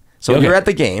Disneyland. So you're at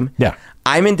the game. Yeah.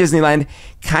 I'm in Disneyland,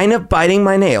 kind of biting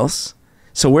my nails.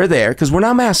 So we're there because we're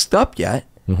not masked up yet.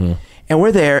 And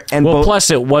we're there. And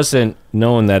plus it wasn't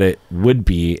known that it would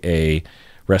be a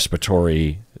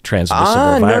respiratory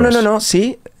transmissible virus. No.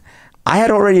 See, I had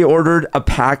already ordered a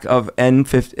pack of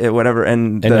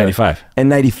N95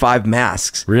 N95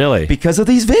 masks. Really? Because of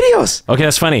these videos. Okay,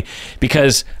 that's funny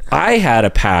because I had a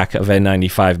pack of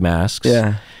N95 masks.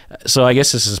 Yeah. So I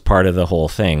guess this is part of the whole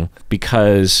thing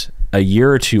because a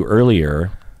year or two earlier,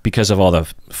 because of all the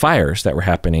fires that were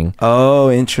happening.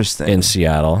 Oh, interesting. In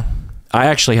Seattle, I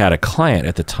actually had a client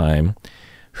at the time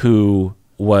who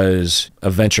was a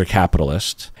venture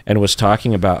capitalist and was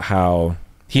talking about how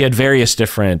he had various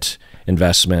different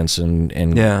investments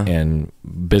and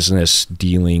business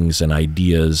dealings and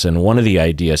ideas. And one of the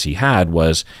ideas he had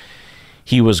was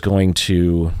he was going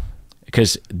to,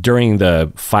 because during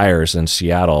the fires in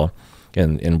Seattle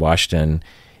and in Washington,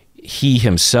 he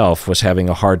himself was having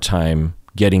a hard time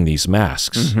getting these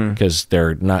masks because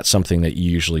they're not something that you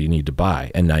usually need to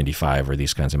buy, N95 or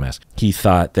these kinds of masks. He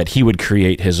thought that he would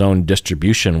create his own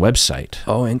distribution website.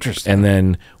 Oh, interesting. And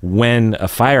then when a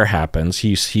fire happens,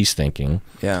 he's thinking,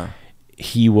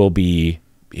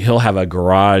 he'll have a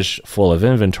garage full of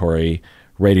inventory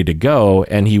ready to go,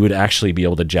 and he would actually be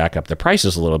able to jack up the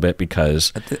prices a little bit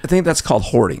because I think that's called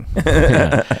hoarding.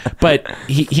 But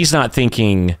he's not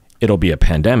thinking it'll be a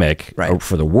pandemic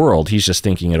for the world. He's just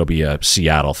thinking it'll be a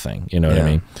Seattle thing. You know what I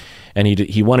mean? And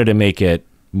he wanted to make it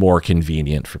more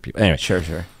convenient for people. Anyway, sure.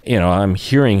 You know, I'm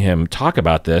hearing him talk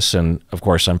about this, and of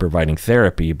course I'm providing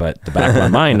therapy, but the back of my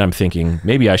mind, I'm thinking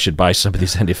maybe I should buy some of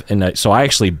these. And so I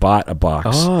actually bought a box.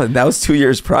 Oh, that was 2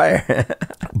 years prior.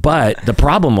 But the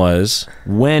problem was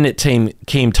when it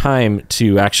came time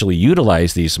to actually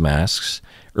utilize these masks,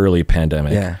 early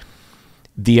pandemic,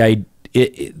 the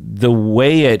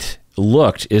way it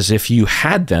looked is if you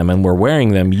had them and were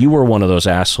wearing them, you were one of those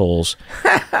assholes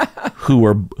who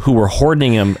were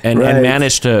hoarding them and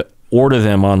managed to order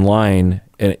them online.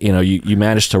 And, you know, you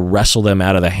managed to wrestle them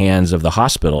out of the hands of the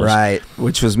hospitals. Right.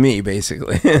 Which was me,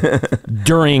 basically.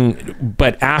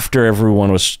 But after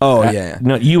everyone was...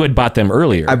 No, you had bought them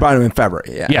earlier. I bought them in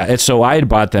February, Yeah, and so I had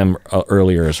bought them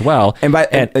earlier as well.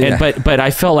 But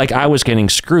I felt like I was getting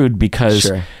screwed because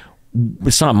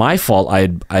it's not my fault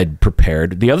I'd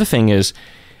prepared. The other thing is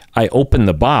I opened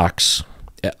the box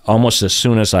almost as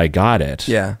soon as I got it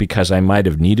because I might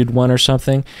have needed one or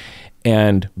something.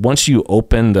 And once you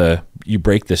you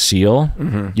break the seal,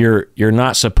 you're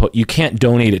not supposed, you can't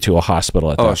donate it to a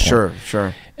hospital at that point. Oh,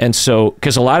 sure. And so,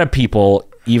 because a lot of people,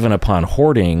 even upon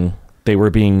hoarding,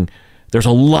 there's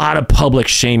a lot of public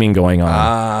shaming going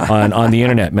on the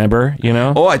internet, remember, you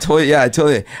know? Oh, I told you.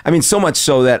 I mean, so much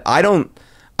so that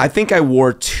I think I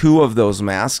wore 2 of those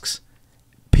masks,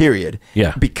 period.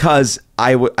 Yeah. Because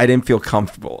I didn't feel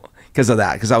comfortable because of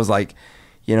that. Because I was like,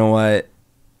 you know what?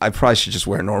 I probably should just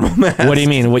wear a normal mask. What do you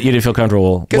mean? What you didn't feel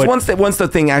comfortable? Because once the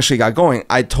thing actually got going,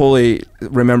 I totally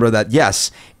remember that,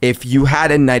 yes, if you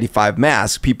had a N95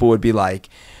 mask, people would be like,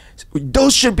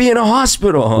 those should be in a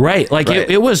hospital. Right. Like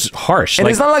it was harsh. And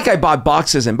it's not like I bought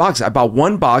boxes and boxes. I bought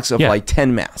one box of like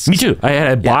 10 masks. Me too. I had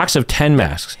a box of 10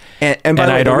 masks. And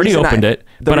I'd already opened it,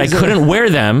 but I couldn't wear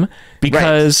them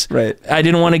because I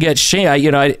didn't want to get shamed.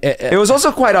 It was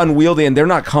also quite unwieldy and they're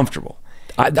not comfortable.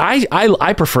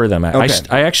 I prefer them. I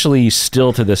actually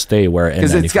still to this day wear N95.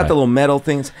 Because it's got the little metal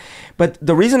things. But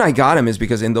the reason I got them is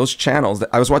because in those channels,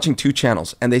 I was watching 2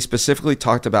 channels, and they specifically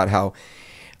talked about how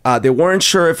they weren't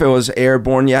sure if it was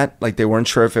airborne yet. Like they weren't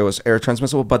sure if it was air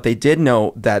transmissible, but they did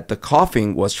know that the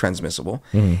coughing was transmissible.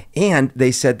 And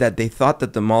they said that they thought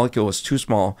that the molecule was too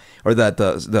small, or that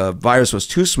the virus was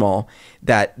too small,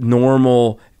 that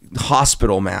normal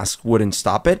hospital mask wouldn't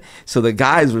stop it. So the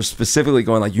guys were specifically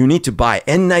going like, you need to buy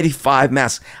N95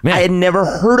 masks. Man. I had never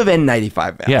heard of N95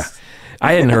 masks. Yeah.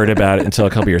 I hadn't heard about it until a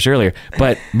couple years earlier.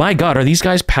 But my God, are these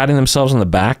guys patting themselves on the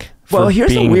back? Well,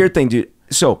 here's the weird thing, dude.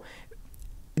 So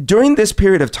during this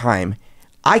period of time,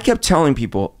 I kept telling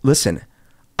people, listen,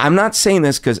 I'm not saying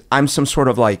this because I'm some sort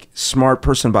of like smart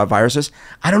person about viruses.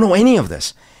 I don't know any of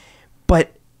this.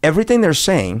 But everything they're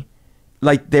saying,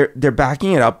 like they're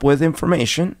backing it up with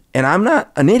information, and I'm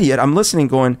not an idiot. I'm listening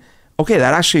going, okay,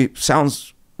 that actually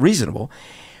sounds reasonable.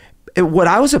 What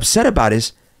I was upset about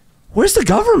is, where's the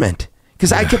government?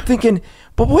 Because I kept thinking,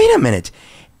 but wait a minute.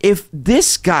 If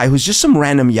this guy who's just some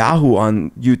random Yahoo on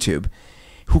YouTube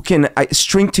who can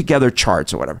string together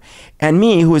charts or whatever, and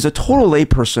me, who is a total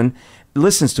layperson,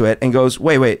 listens to it and goes,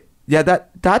 wait, yeah,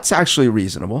 that's actually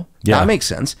reasonable. Yeah. That makes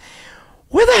sense.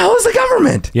 Where the hell is the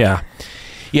government? Yeah.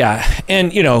 Yeah,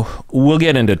 and we'll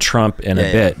get into Trump in a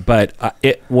bit, but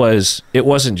it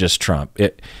wasn't just Trump.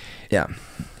 I'm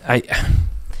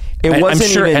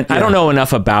sure, and I don't know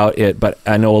enough about it, but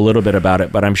I know a little bit about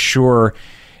it. But I'm sure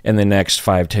in the next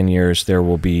 5-10 years, there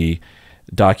will be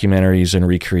documentaries and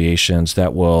recreations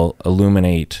that will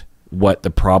illuminate what the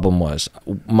problem was.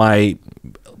 My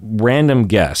random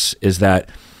guess is that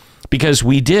because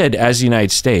we did, as the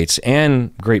United States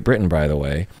and Great Britain, by the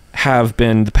way, have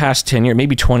been the past 10 years,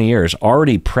 maybe 20 years,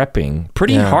 already prepping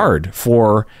pretty hard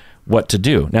for what to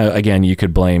do. Now, again, you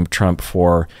could blame Trump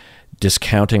for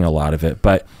discounting a lot of it,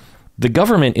 but the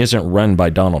government isn't run by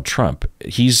Donald Trump.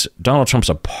 Donald Trump's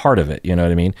a part of it, you know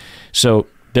what I mean? So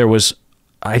there was,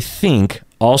 I think,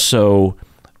 also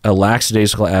a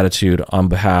lackadaisical attitude on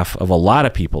behalf of a lot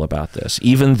of people about this,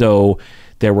 even though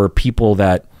there were people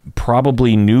that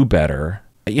probably knew better.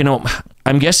 You know,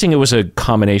 I'm guessing it was a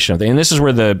combination of things, and this is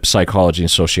where the psychology and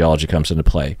sociology comes into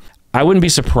play. I wouldn't be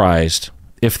surprised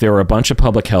if there were a bunch of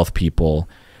public health people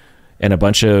and a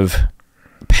bunch of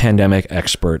pandemic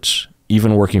experts,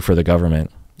 even working for the government,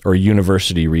 or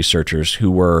university researchers who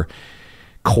were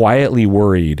quietly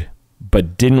worried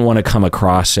but didn't want to come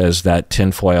across as that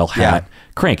tinfoil hat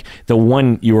crank. The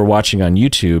one you were watching on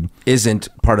YouTube isn't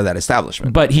part of that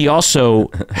establishment. But he also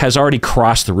has already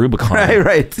crossed the Rubicon.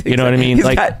 Right. You know what I mean?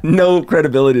 He's got no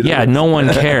credibility. No one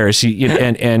cares.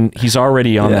 And he's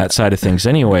already on that side of things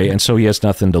anyway, and so he has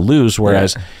nothing to lose,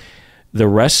 whereas the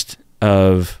rest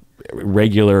of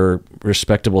regular,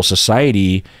 respectable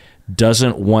society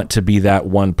doesn't want to be that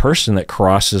one person that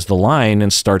crosses the line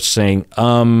and starts saying,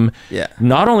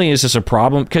 not only is this a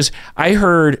problem, because I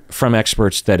heard from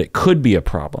experts that it could be a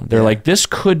problem. They're like, this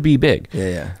could be big.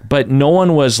 But no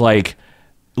one was like,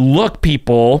 look,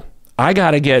 people, I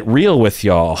got to get real with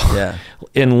y'all.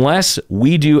 Unless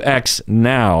we do X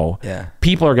now,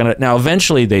 people are going to... Now,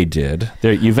 eventually they did.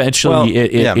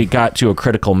 It got to a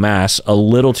critical mass a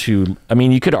little too... I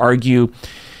mean, you could argue...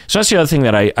 So that's the other thing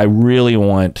that I really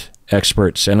want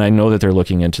experts, and I know that they're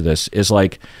looking into this, is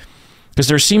like, because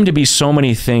there seem to be so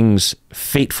many things,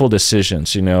 fateful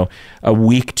decisions, you know, a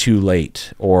week too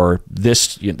late, or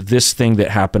this thing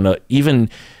that happened, even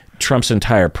Trump's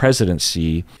entire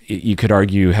presidency, you could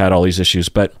argue had all these issues.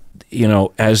 But, you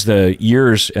know, as the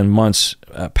years and months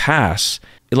pass,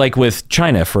 like with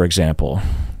China, for example,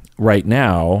 right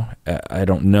now, I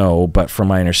don't know, but from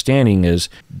my understanding is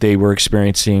they were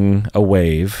experiencing a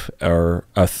wave or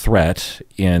a threat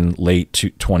in late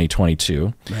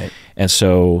 2022. Right. And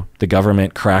so the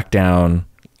government cracked down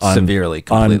severely,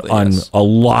 completely, on a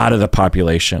lot of the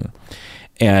population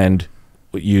and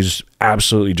used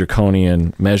absolutely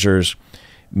draconian measures,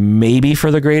 maybe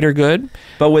for the greater good.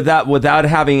 But without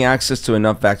having access to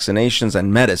enough vaccinations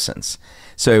and medicines.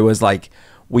 So it was like,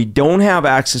 we don't have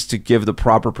access to give the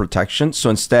proper protection. So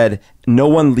instead, no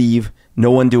one leave,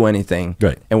 no one do anything.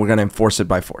 Right. And we're going to enforce it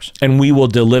by force. And we will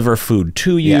deliver food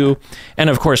to you. Yeah. And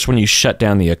of course, when you shut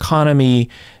down the economy,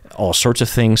 all sorts of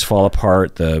things fall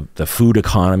apart. The food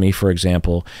economy, for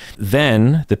example.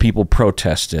 Then the people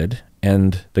protested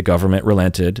and the government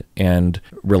relented and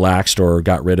relaxed or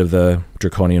got rid of the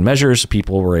draconian measures.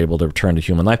 People were able to return to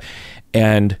human life.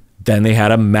 And then they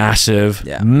had a massive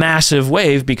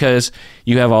wave, because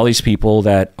you have all these people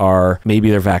that are,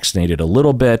 maybe they're vaccinated a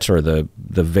little bit, or the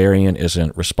variant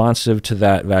isn't responsive to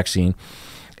that vaccine.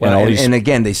 Well, and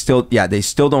again, they still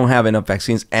don't have enough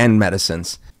vaccines and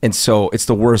medicines. And so it's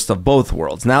the worst of both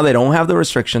worlds. Now they don't have the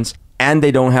restrictions, and they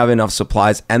don't have enough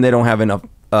supplies, and they don't have enough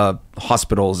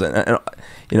hospitals, and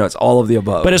you know, it's all of the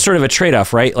above. But it's sort of a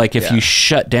trade-off, right? Like if you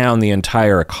shut down the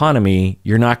entire economy,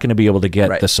 you're not going to be able to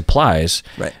get the supplies.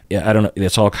 Right. Yeah, I don't know.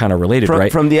 It's all kind of related,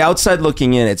 right? From the outside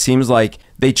looking in, it seems like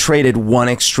they traded one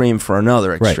extreme for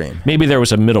another extreme. Right. Maybe there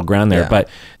was a middle ground there, but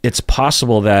it's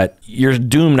possible that you're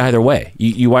doomed either way.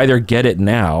 You either get it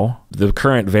now, the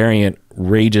current variant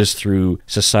rages through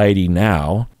society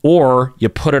now, or you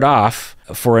put it off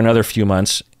for another few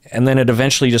months, and then it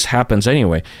eventually just happens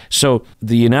anyway. So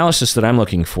the analysis that I'm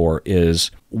looking for is,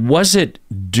 was it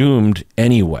doomed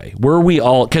anyway? Were we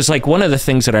all, because like one of the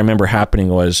things that I remember happening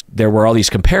was there were all these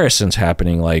comparisons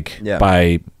happening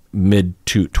by mid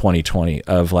to 2020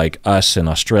 of like us and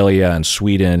Australia and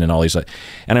Sweden and all these. And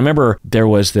I remember there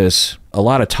was a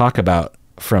lot of talk about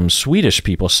from Swedish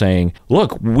people saying,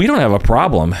 look, we don't have a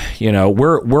problem. You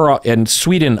know, and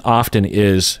Sweden often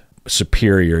is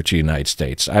superior to the United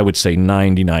States. I would say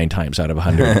 99 times out of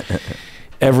 100.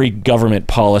 Every government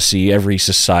policy, every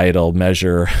societal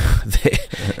measure,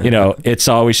 it's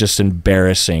always just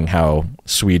embarrassing how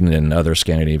Sweden and other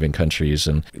Scandinavian countries,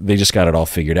 and they just got it all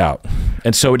figured out.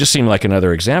 And so it just seemed like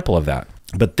another example of that.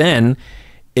 But then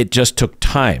it just took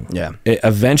time. Yeah.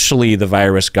 Eventually the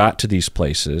virus got to these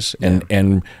places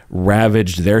and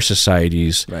ravaged their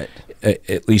societies,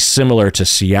 at least similar to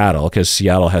Seattle, because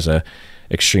Seattle has a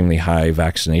extremely high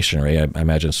vaccination rate. I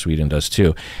imagine Sweden does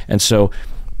too. And so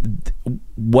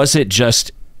was it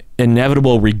just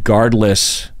inevitable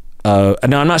regardless of,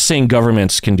 now I'm not saying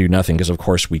governments can do nothing, because of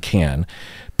course we can,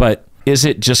 but is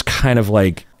it just kind of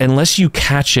like, unless you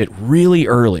catch it really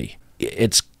early,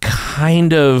 it's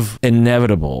kind of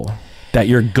inevitable that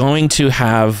you're going to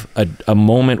have a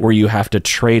moment where you have to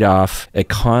trade off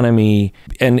economy,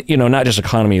 and, you know, not just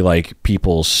economy like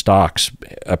people's stocks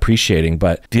appreciating,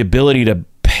 but the ability to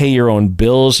pay your own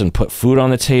bills and put food on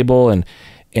the table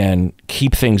and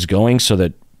keep things going so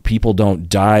that people don't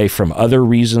die from other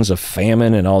reasons of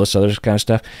famine and all this other kind of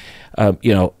stuff.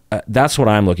 You know, that's what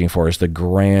I'm looking for, is the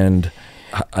grand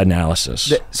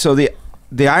analysis. So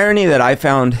the irony that I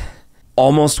found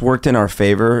almost worked in our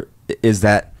favor is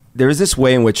that there is this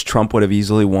way in which Trump would have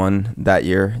easily won that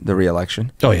year, the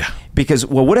re-election. Oh, yeah. Because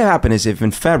what would have happened is, if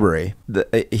in February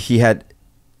he had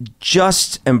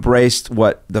just embraced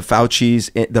what the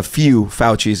few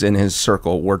Faucis in his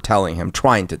circle were telling him,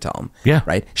 trying to tell him, yeah,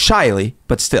 right, shyly,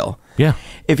 but still, yeah.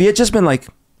 If he had just been like,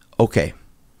 okay,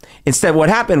 instead, what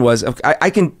happened was,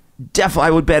 I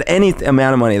would bet any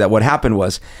amount of money that what happened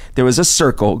was there was a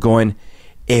circle going,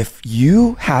 if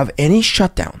you have any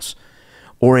shutdowns,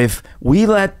 or if we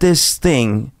let this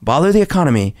thing bother the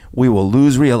economy, we will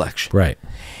lose re-election. Right.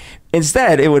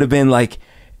 Instead, it would have been like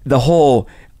the whole,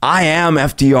 I am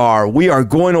FDR, we are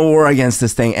going to war against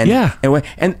this thing. And, yeah.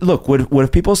 And look, would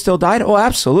have people still died? Oh,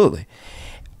 absolutely.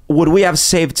 Would we have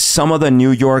saved some of the New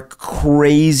York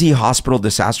crazy hospital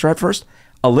disaster at first?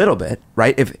 A little bit,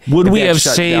 right? If we have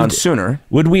shut saved down sooner,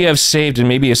 would we have saved? And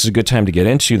maybe this is a good time to get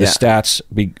into the stats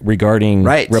regarding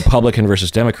right. Republican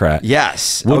versus Democrat.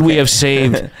 Yes. Would we have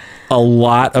saved a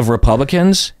lot of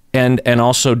Republicans and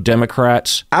also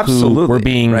Democrats absolutely. Who were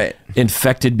being right.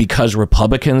 infected because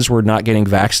Republicans were not getting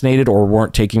vaccinated or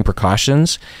weren't taking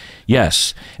precautions?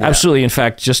 Yes, absolutely. In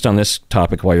fact, just on this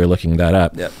topic, while you're looking that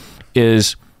up,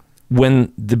 is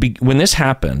when this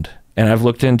happened. And I've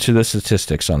looked into the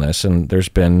statistics on this, and there's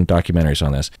been documentaries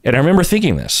on this. And I remember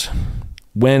thinking this,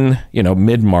 when, you know,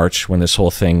 mid-March, when this whole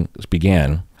thing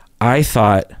began, I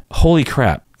thought, holy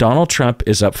crap, Donald Trump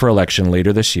is up for election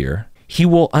later this year. He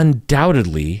will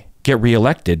undoubtedly get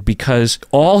reelected, because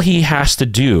all he has to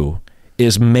do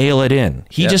is mail it in.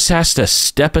 He just has to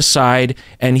step aside,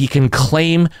 and he can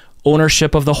claim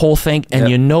ownership of the whole thing. And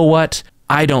you know what?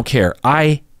 I don't care.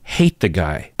 I hate the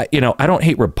guy. You know, I don't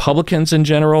hate Republicans in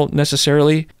general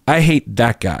necessarily. I hate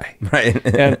that guy. Right.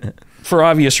 And for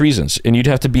obvious reasons. And you'd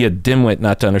have to be a dimwit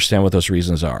not to understand what those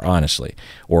reasons are, honestly,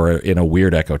 or in a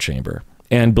weird echo chamber.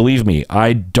 And believe me,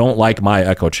 I don't like my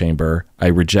echo chamber. I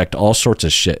reject all sorts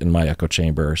of shit in my echo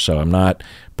chamber. So I'm not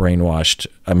brainwashed.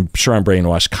 I'm sure I'm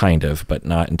brainwashed, kind of, but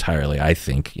not entirely. I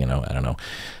think, you know, I don't know.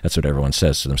 That's what everyone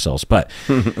says to themselves. But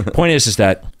the point is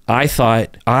that I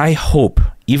thought, I hope,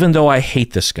 even though I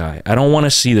hate this guy, I don't want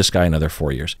to see this guy another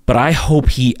 4 years, but I hope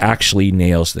he actually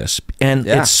nails this. And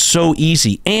it's so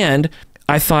easy. And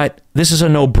I thought, this is a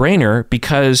no-brainer,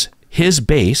 because his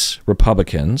base,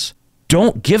 Republicans,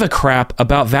 don't give a crap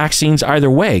about vaccines either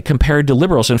way compared to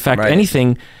liberals. In fact,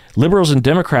 anything, liberals and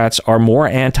Democrats are more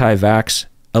anti-vax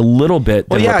a little bit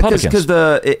than Republicans. Because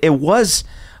it was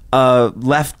a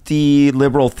lefty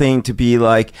liberal thing to be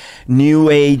like new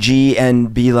agey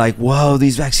and be like, whoa,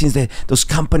 these vaccines, those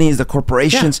companies, the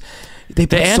corporations, they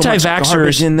put so much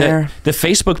garbage in there. The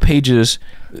Facebook pages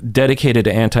dedicated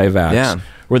to anti-vax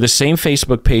were the same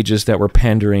Facebook pages that were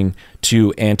pandering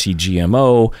to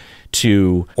anti-GMO,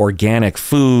 to organic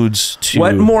foods, to...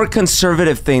 What more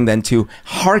conservative thing than to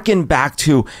harken back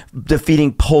to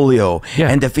defeating polio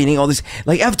and defeating all these...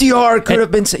 Like, FDR could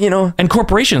have been, you know... And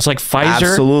corporations like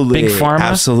Pfizer, Big Pharma.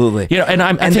 Absolutely. You know, and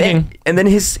I'm thinking... And then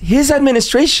his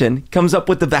administration comes up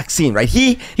with the vaccine, right?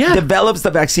 He develops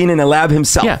the vaccine in a lab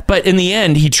himself. Yeah, but in the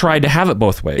end, he tried to have it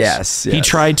both ways. Yes. He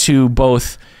tried to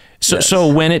both...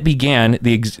 So when it began,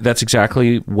 that's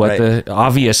exactly what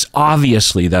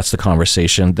obviously that's the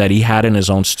conversation that he had in his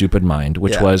own stupid mind,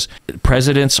 which was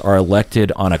presidents are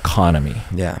elected on economy.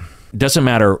 Yeah. It doesn't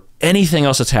matter anything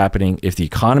else that's happening. If the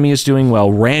economy is doing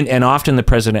well, and often the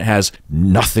president has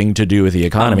nothing to do with the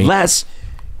economy. Unless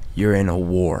you're in a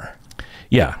war.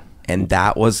 Yeah. And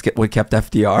that was what kept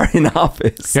FDR in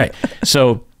office. Right.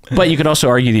 So, but you could also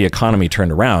argue the economy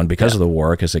turned around because of the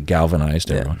war, because it galvanized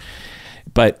everyone.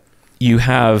 But you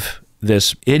have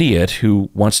this idiot who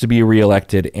wants to be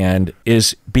reelected and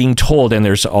is being told, and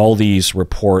there's all these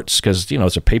reports, because, you know,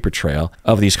 it's a paper trail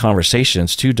of these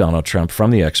conversations to Donald Trump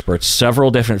from the experts, several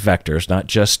different vectors, not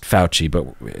just Fauci, but,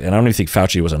 and I don't even think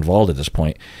Fauci was involved at this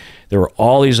point. There were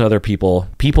all these other people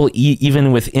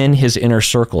even within his inner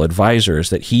circle,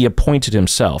 advisors that he appointed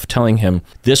himself, telling him,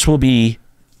 this will be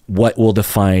what will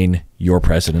define your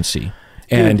presidency.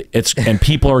 and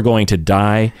people are going to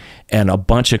die, and a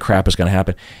bunch of crap is going to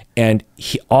happen. And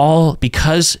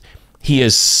because he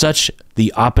is such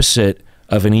the opposite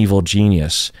of an evil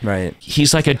genius. Right.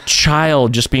 He's like a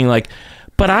child just being like,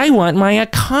 but I want my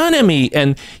economy.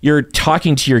 And you're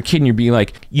talking to your kid and you're being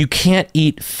like, you can't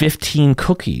eat 15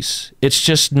 cookies. It's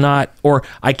just not, or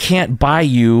I can't buy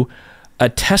you a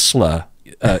Tesla,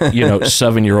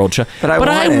 7-year-old child. But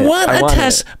I want a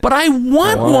Tesla. But I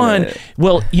want one.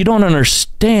 Well, you don't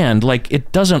understand. Like,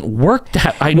 it doesn't work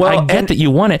that. I get that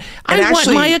you want it. I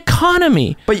want my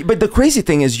economy. But the crazy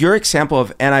thing is your example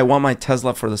of, and I want my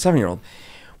Tesla for the 7-year-old.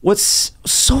 What's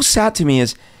so sad to me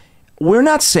is we're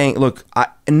not saying, look,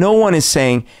 no one is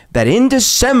saying that in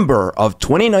December of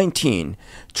 2019,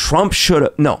 Trump should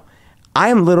have. No, I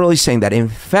am literally saying that in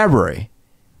February,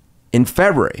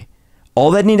 all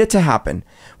that needed to happen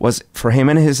was for him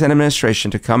and his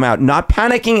administration to come out, not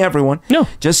panicking everyone,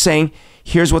 just saying,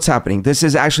 here's what's happening. This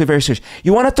is actually very serious.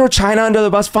 You want to throw China under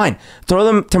the bus? Fine. Throw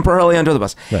them temporarily under the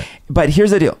bus. Right. But here's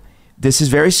the deal. This is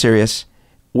very serious.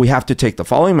 We have to take the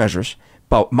following measures.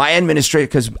 But my administration,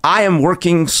 because I am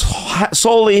working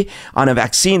solely on a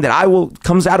vaccine that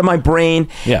comes out of my brain,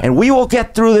 and we will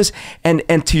get through this. And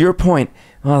to your point,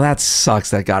 well, that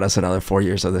sucks. That got us another 4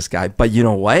 years of this guy. But you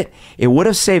know what? It would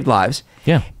have saved lives.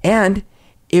 Yeah. And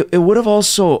it would have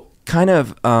also kind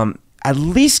of at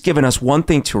least given us one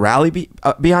thing to rally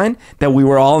behind, that we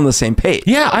were all on the same page.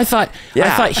 Yeah, I thought,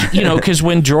 because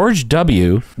when George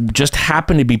W. just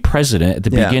happened to be president at the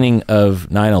beginning of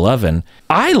 9/11,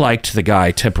 I liked the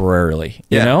guy temporarily.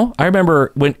 You know, I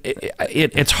remember when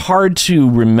it's hard to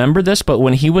remember this, but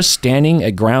when he was standing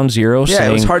at Ground Zero saying,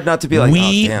 it was hard not to be like,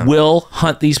 we will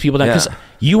hunt these people down. Because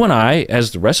you and I,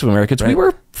 as the rest of Americans, we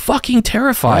were fucking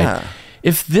terrified. Yeah.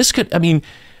 If this could,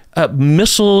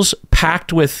 missiles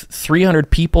packed with 300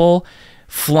 people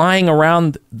flying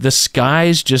around the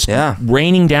skies, just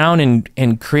raining down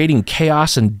and creating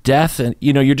chaos and death. And,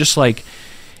 you're just like,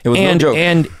 it was no joke.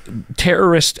 And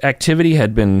terrorist activity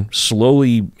had been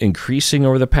slowly increasing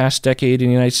over the past decade in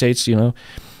the United States,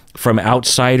 from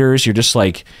outsiders. You're just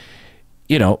like,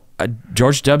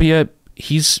 George W.,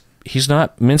 he's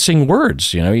not mincing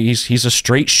words. He's a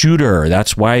straight shooter.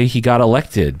 That's why he got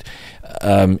elected.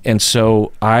 And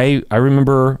so I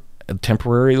remember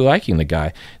temporarily liking the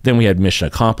guy. Then we had mission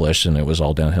accomplished, and it was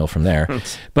all downhill from there.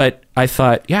 But I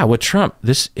thought, with Trump,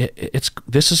 this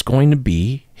is going to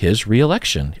be his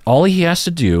reelection. All he has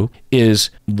to do is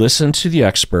listen to the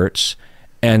experts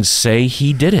and say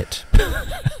he did it.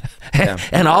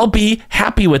 And I'll be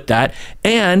happy with that.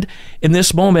 And in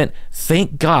this moment,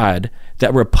 thank God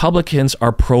that Republicans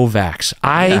are pro-vax.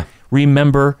 I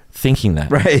remember thinking that.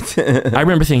 Right. I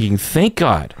remember thinking, thank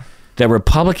God that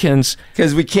Republicans...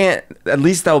 Because we can't... At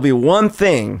least that'll be one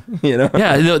thing, Yeah,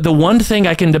 the one thing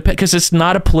I can depend... Because it's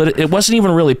not it wasn't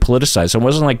even really politicized. It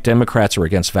wasn't like Democrats were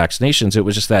against vaccinations. It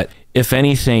was just that, if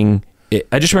anything...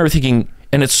 I just remember thinking,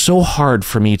 and it's so hard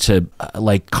for me to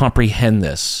comprehend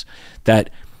this, that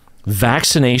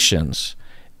vaccinations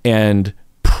and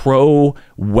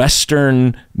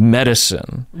pro-Western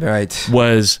medicine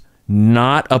was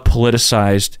not a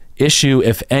politicized issue.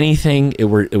 If anything, it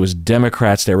was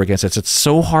Democrats that were against it. So it's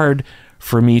so hard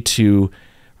for me to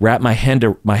wrap my head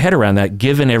around that,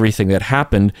 given everything that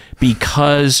happened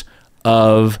because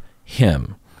of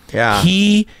him. Yeah.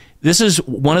 This is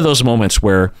one of those moments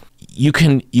where you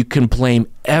can blame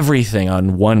everything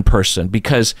on one person,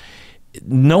 because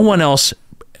no one else...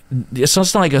 It's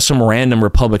not like some random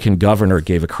Republican governor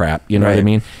gave a crap. You know what I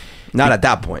mean? Not at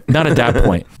that point. Not at that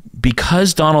point.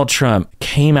 Because Donald Trump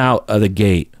came out of the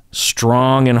gate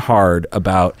strong and hard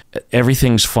about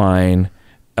everything's fine,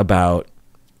 about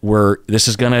this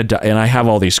is going to die. And I have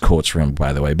all these quotes from him,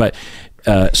 by the way. But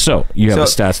so you have the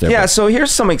stats there. Yeah, so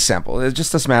here's some example. It's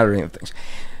just a smattering of things.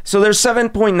 So there's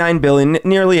 7.9 billion,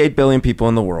 nearly 8 billion people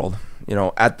in the world.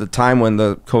 At the time when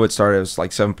the COVID started, it was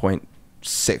like 7.6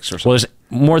 or something. Well, there's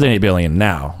more than 8 billion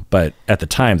now, but at the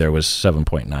time there was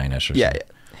 7.9-ish or something.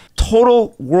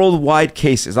 Total worldwide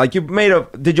cases. Like,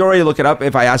 did you already look it up?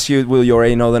 If I ask you, will you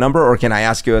already know the number, or can I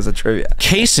ask you as a trivia?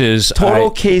 Cases.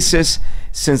 Total cases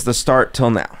since the start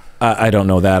till now. I don't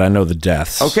know that. I know the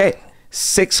deaths. Okay.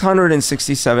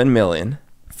 667 million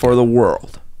for the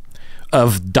world.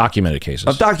 Of documented cases.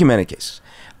 Of documented cases.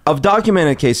 Of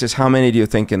documented cases, how many do you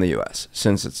think in the U.S.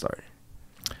 since it started?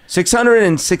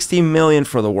 660 million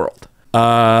for the world.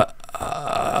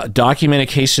 Documented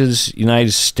cases,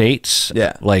 United States,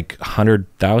 like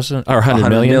 100,000 or 100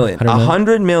 million.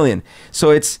 100 million.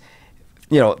 So it's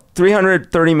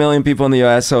 330 million people in the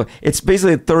US. So it's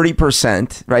basically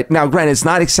 30%, right? Now, granted, it's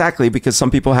not exactly, because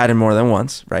some people had it more than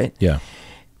once, right? Yeah.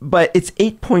 but it's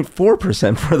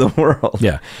 8.4% for the world.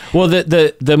 Yeah. Well,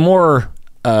 the more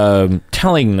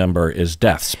telling number is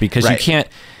deaths, because you can't.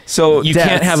 So you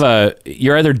can't have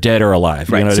you're either dead or alive.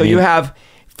 Right. You know what so I mean? you have,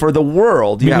 for the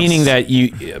world, meaning that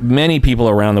many people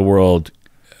around the world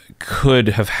could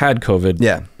have had COVID.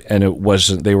 Yeah. And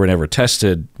they were never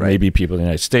tested. Right. Maybe people in the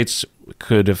United States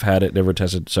could have had it, never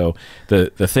tested. So the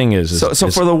thing is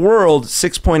for the world,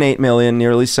 6.8 million,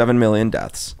 nearly 7 million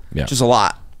deaths, which is a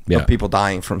lot of people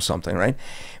dying from something, right?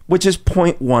 Which is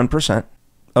 0.1%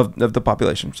 of the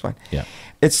population. It's fine. Yeah.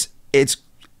 It's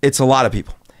a lot of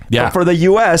people. Yeah. But for the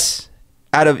U.S.,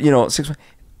 out of,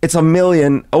 it's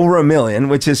over a million,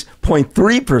 which is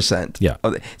 0.3%. Yeah.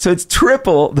 So it's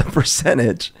triple the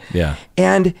percentage. Yeah.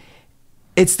 And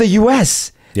it's the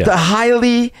U.S., the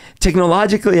highly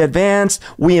technologically advanced.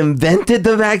 We invented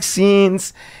the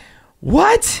vaccines.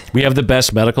 What? We have the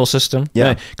best medical system.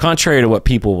 Yeah. Contrary to what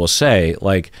people will say,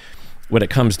 like when it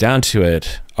comes down to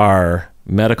it, our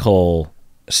medical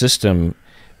system,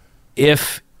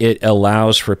 if it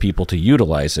allows for people to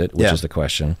utilize it, which is the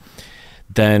question,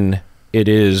 then it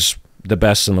is the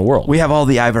best in the world. We have all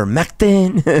the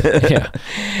ivermectin.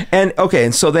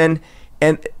 And so then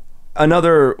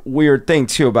another weird thing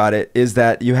too about it is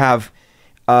that you have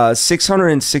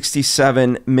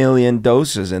 667 million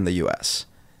doses in the US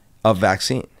of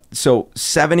vaccine. So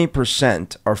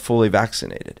 70% are fully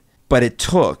vaccinated. But it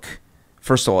took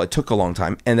a long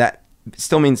time. And that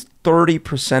still means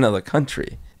 30% of the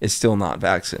country is still not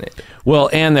vaccinated. Well,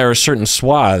 and there are certain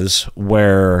swaths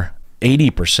where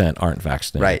 80% aren't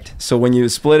vaccinated. Right. So when you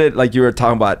split it, like you were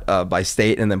talking about by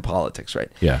state and then politics,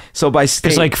 right? Yeah. So by state.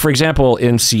 It's like, for example,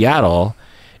 in Seattle,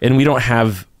 and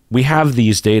we have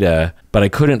these data, but I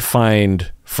couldn't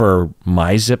find for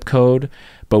my zip code,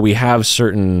 but we have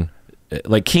certain,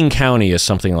 like King County is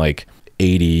something like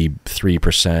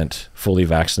 83% fully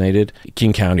vaccinated.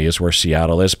 King County is where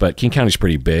Seattle is, but King County is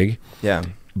pretty big. Yeah.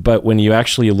 But when you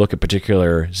actually look at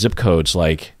particular zip codes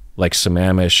like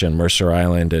Sammamish and Mercer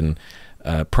Island and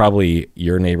probably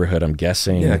your neighborhood, I'm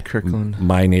guessing. Yeah, Kirkland.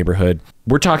 My neighborhood.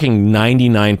 We're talking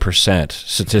 99%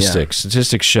 statistics. Yeah.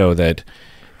 Statistics show that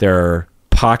there are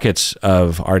pockets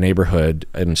of our neighborhood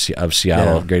of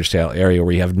Seattle, greater Seattle area,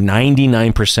 where you have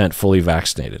 99% fully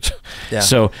vaccinated. Yeah.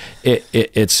 So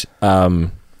it's a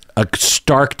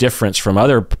stark difference from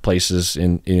other places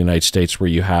in the United States where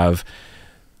you have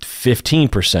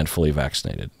 15% fully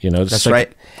vaccinated. That's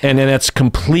right. And then it's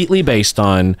completely based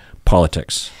on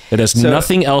politics. It has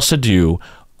nothing else to do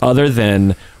other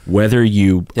than whether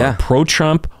you are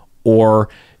pro-Trump or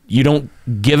you don't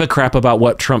give a crap about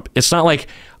what Trump. It's not like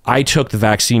I took the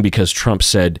vaccine because Trump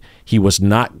said he was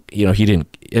not, he didn't.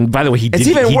 And by the way, he did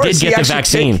get the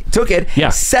vaccine. Took it,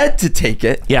 said to take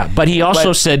it. Yeah, but he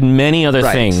also said many other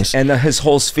things. And his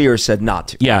whole sphere said not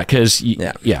to. Yeah, because,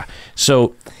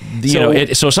 So,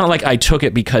 so it's not like I took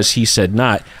it because he said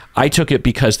not. I took it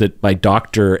because my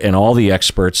doctor and all the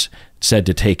experts said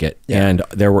to take it. Yeah.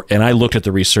 And I looked at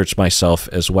the research myself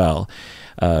as well.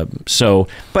 But you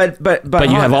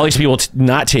have all these people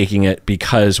not taking it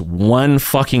because one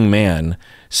fucking man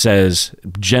says,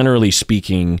 generally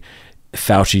speaking,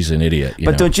 Fauci's an idiot.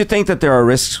 But don't you think that there are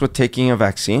risks with taking a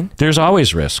vaccine? There's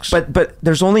always risks. But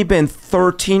there's only been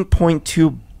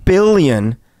 13.2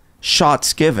 billion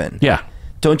shots given. Yeah.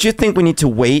 Don't you think we need to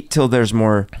wait till there's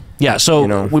more? Yeah.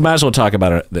 So we might as well talk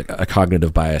about a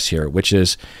cognitive bias here, which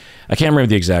is, I can't remember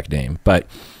the exact name, but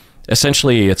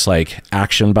essentially it's like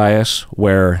action bias,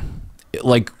 where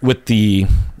like with the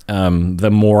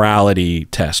morality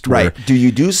test, where, do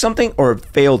you do something or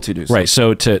fail to do something? Right.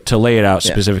 So to lay it out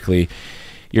specifically,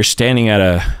 you're standing at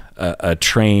a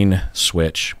train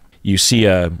switch. You see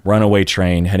a runaway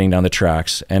train heading down the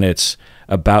tracks, and it's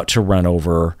about to run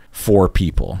over 4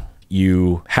 people.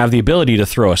 You have the ability to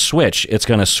throw a switch. It's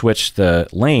going to switch the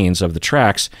lanes of the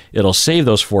tracks. It'll save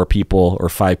those 4 people or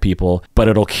 5 people, but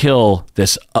it'll kill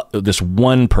this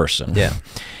one person. Yeah.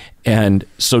 And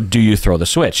so do you throw the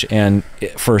switch? And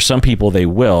for some people they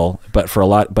will, but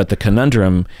the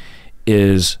conundrum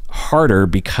is harder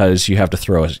because you have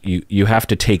to you have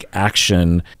to take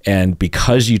action, and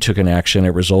because you took an action, it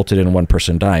resulted in 1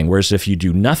 person dying. Whereas if you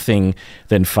do nothing,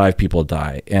 then 5 people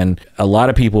die. And a lot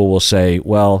of people will say,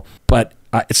 well, but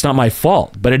it's not my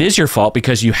fault. But it is your fault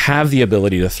because you have the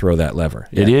ability to throw that lever.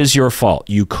 Yeah. It is your fault.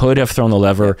 You could have thrown the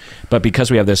lever, but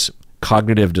because we have this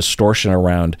cognitive distortion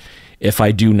around, if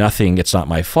I do nothing, it's not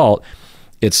my fault.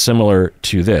 It's similar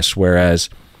to this, whereas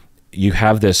you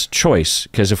have this choice,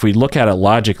 because if we look at it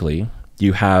logically,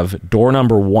 you have door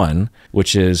number 1,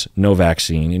 which is no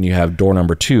vaccine, and you have door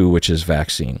number 2, which is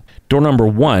vaccine. Door number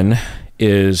 1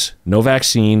 is no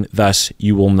vaccine, thus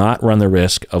you will not run the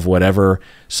risk of whatever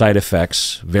side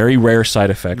effects, very rare side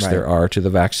effects there are to the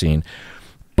vaccine.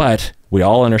 But we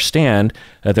all understand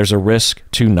that there's a risk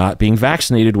to not being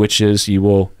vaccinated, which is you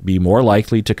will be more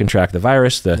likely to contract the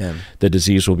virus. The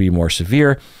disease will be more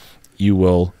severe. You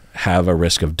will have a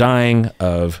risk of dying,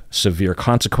 of severe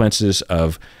consequences,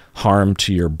 of harm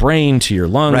to your brain, to your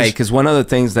lungs. Right, because one of the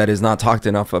things that is not talked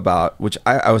enough about, which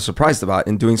I was surprised about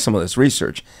in doing some of this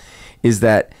research, is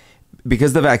that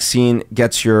because the vaccine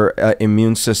gets your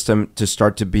immune system to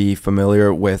start to be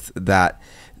familiar with the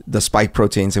spike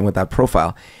proteins and with that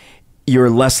profile, you're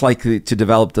less likely to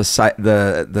develop the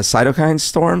cytokine,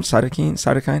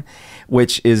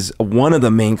 which is one of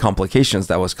the main complications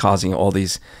that was causing all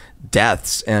these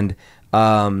deaths. And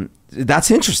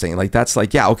that's interesting. Like, that's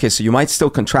like, yeah, okay, so you might still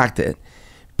contract it,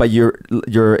 but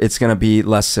it's going to be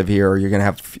less severe, or you're going to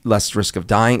have less risk of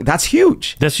dying. That's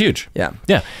huge. That's huge. Yeah.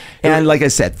 Yeah. And like I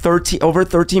said, over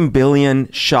 13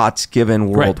 billion shots given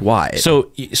worldwide. Right.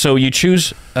 So you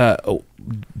choose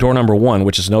door number 1,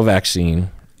 which is no vaccine,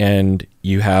 and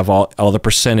you have all the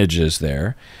percentages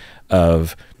there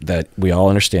of that we all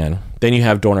understand. Then you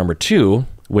have door number 2,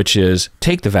 which is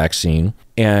take the vaccine,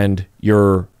 and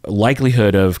your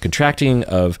likelihood of contracting,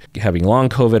 of having long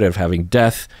COVID, of having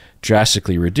death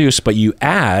drastically reduced, but you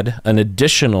add an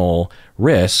additional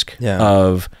risk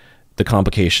of the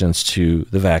complications to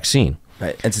the vaccine.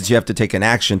 Right. And since you have to take an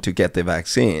action to get the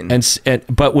vaccine.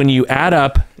 But when you add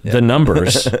up the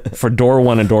numbers for door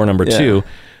 1 and door number 2,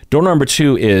 door number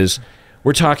 2 is,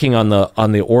 we're talking on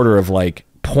the order of like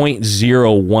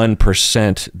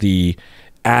 0.01% the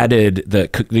added,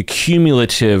 the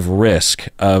cumulative risk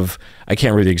of, I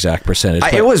can't remember the exact percentage.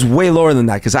 It was way lower than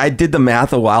that, because I did the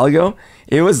math a while ago.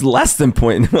 It was less than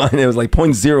 0.1. It was like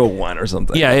 0.01 or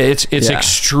something. Yeah, it's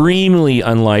extremely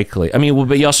unlikely. I mean,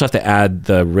 but you also have to add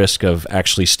the risk of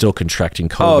actually still contracting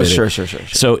COVID. Oh,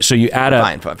 sure. So you add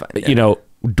up, fine. You know,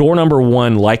 door number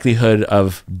 1, likelihood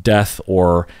of death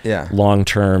or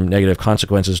long-term negative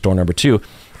consequences. Door number 2.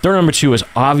 Door number 2 is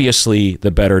obviously the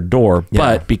better door,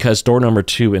 but because door number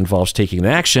 2 involves taking an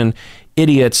action,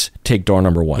 idiots take door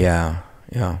number 1. Yeah.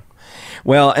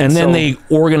 Well, and then they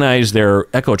organize their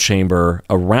echo chamber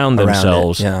around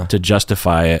themselves to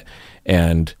justify it,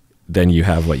 and then you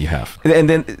have what you have. And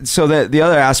then, so the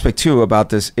other aspect too about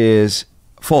this is,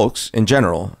 folks in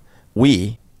general,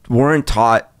 we weren't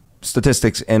taught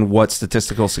statistics and what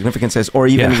statistical significance is, or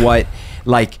even what,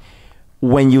 like,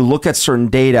 when you look at certain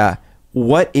data,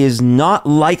 what is not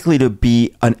likely to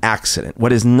be an accident,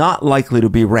 what is not likely to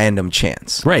be random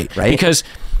chance. Right. Because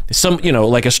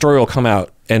like a story will come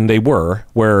out, and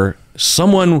where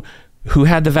someone who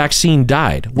had the vaccine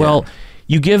died. Well,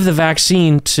 you give the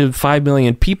vaccine to 5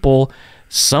 million people.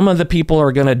 Some of the people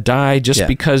are going to die just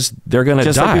because they're going to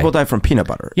die. Just like people die from peanut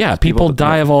butter. Yeah, people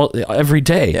die every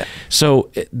day. Yeah. So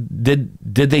did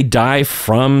they die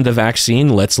from the vaccine?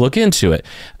 Let's look into it.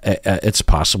 It's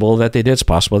possible that they did. It's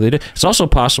possible they did. It's also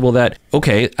possible that,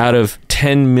 okay, out of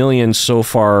 10 million so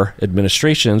far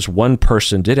administrations, 1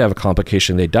 person did have a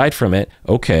complication. They died from it.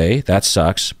 Okay, that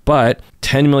sucks. But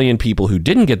 10 million people who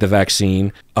didn't get the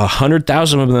vaccine,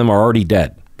 100,000 of them are already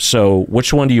dead. So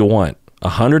which one do you want?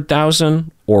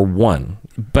 100,000 or 1?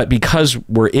 But because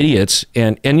we're idiots,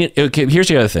 and okay, here's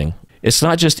the other thing. It's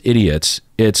not just idiots.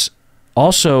 It's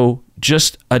also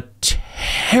just a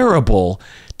terrible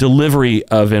delivery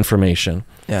of information.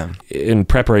 Yeah. In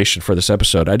preparation for this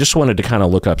episode, I just wanted to kind of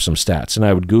look up some stats, and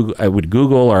I would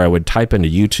Google, or I would type into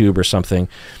YouTube or something,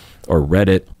 or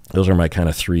Reddit. Those are my kind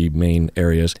of 3 main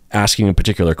areas. Asking a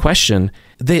particular question.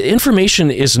 The information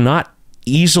is not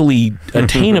easily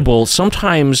attainable.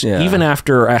 Sometimes even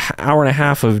after an hour and a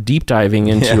half of deep diving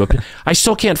into I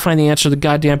still can't find the answer to the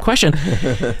goddamn question.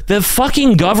 The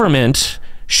fucking government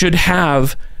should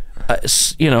have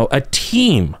a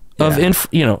team of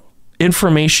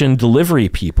information delivery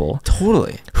people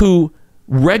who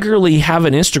regularly have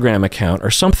an Instagram account or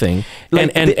something,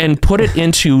 like, and put it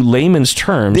into layman's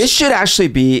terms. This should actually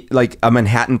be like a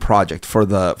Manhattan Project for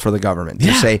the government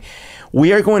to say,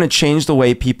 we are going to change the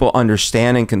way people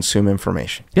understand and consume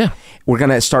information. Yeah. We're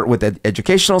going to start with the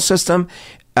educational system,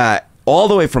 all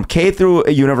the way from K through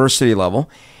a university level.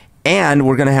 And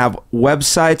we're going to have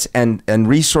websites and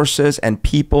resources and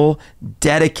people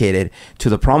dedicated to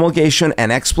the promulgation and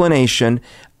explanation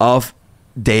of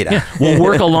data. Yeah. We'll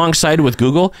work alongside with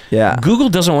Google. Yeah. Google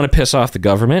doesn't want to piss off the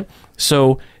government.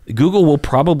 So Google will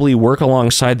probably work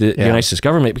alongside the United States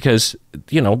government because,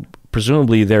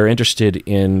 presumably they're interested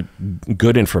in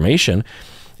good information.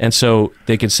 And so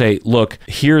they could say, look,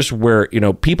 here's where,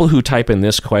 people who type in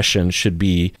this question should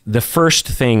be, the first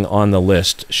thing on the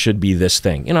list should be this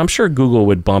thing. I'm sure Google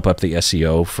would bump up the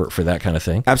SEO for that kind of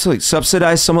thing. Absolutely.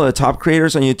 Subsidize some of the top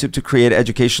creators on YouTube to create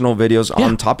educational videos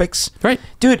on topics. Right.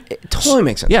 Dude, it totally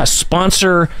makes sense. Yeah,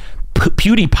 sponsor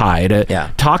PewDiePie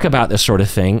to talk about this sort of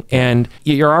thing, and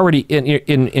you're already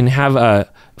in have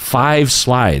 5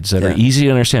 slides that are easy to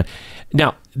understand.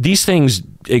 Now, these things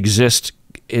exist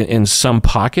in some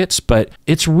pockets, but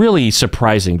it's really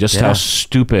surprising just how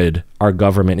stupid our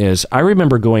government is. I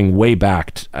remember going way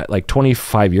back, like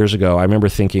 25 years ago, I remember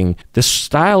thinking, the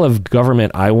style of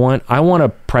government I want a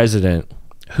president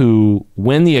who,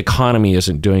 when the economy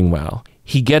isn't doing well,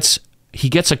 he gets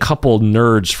a couple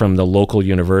nerds from the local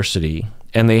university,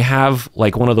 and they have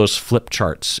like one of those flip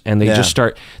charts, and they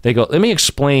they go, let me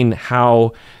explain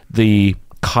how the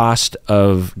cost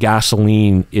of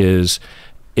gasoline is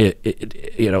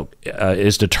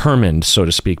determined, so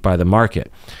to speak, by the market.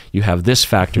 You have this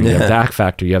factor, you have that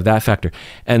factor, you have that factor.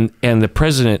 And the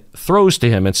president throws to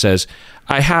him and says,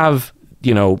 I have,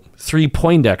 3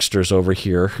 Poindexters over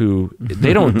here who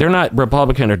they're not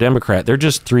Republican or Democrat. They're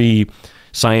just 3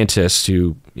 scientists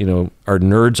who, are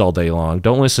nerds all day long.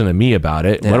 Don't listen to me about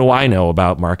it. What do I know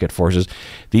about market forces?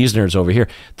 These nerds over here,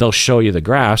 they'll show you the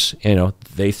graphs,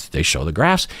 they show the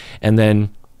graphs, and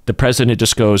then the president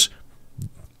just goes,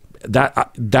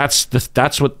 that's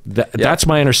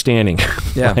my understanding.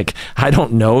 Like, I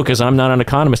don't know, because I'm not an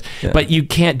economist. But you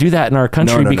can't do that in our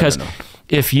country, because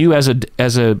if you as a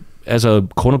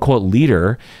quote unquote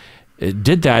leader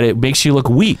did that, it makes you look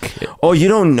weak. Oh, you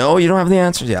don't know? You don't have the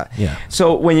answers yet. Yeah.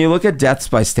 So when you look at deaths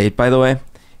by state, by the way,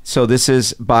 so this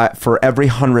is for every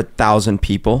 100,000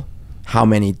 people, how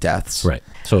many deaths? Right.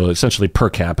 So essentially per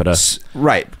capita.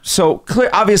 Right. So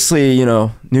obviously,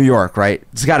 New York, right?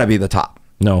 It's got to be the top.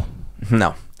 No.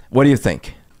 What do you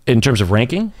think? In terms of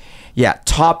ranking? Yeah.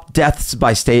 Top deaths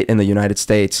by state in the United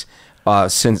States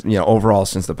since, overall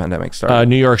since the pandemic started.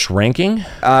 New York's ranking?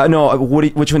 No.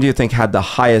 Which one do you think had the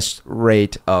highest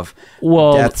rate of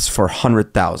deaths for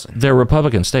 100,000? They're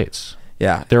Republican states.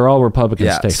 Yeah. They're all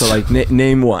Republican states. So like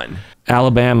name one.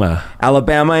 Alabama.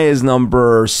 Alabama is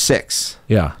number 6.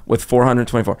 Yeah. With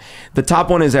 424. The top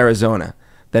one is Arizona.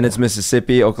 Then it's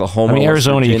Mississippi, Oklahoma. I mean,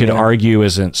 Arizona, you could argue,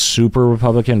 isn't super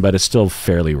Republican, but it's still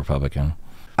fairly Republican.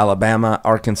 Alabama,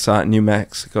 Arkansas, New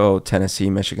Mexico, Tennessee,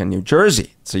 Michigan, New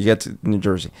Jersey. So you get to New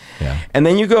Jersey. Yeah. And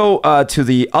then you go to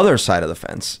the other side of the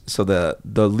fence. So the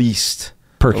least.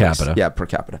 Per capita. Least, yeah, per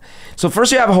capita. So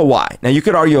first you have Hawaii. Now you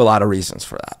could argue a lot of reasons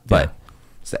for that, but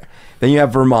it's there. Then you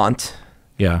have Vermont.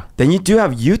 Yeah. Then you do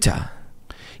have Utah.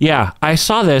 Yeah. I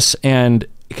saw this, and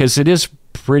because it is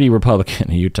pretty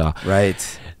Republican in Utah.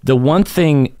 Right. The one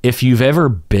thing, have you ever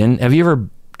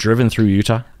driven through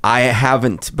Utah? I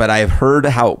haven't, but I've heard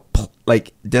how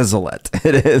desolate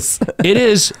it is. It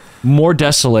is more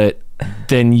desolate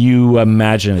than you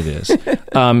imagine it is.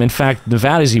 In fact,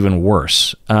 Nevada is even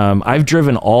worse. I've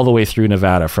driven all the way through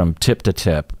Nevada from tip to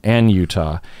tip, and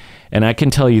Utah, and I can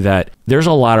tell you that there's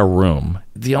a lot of room.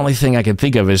 The only thing I can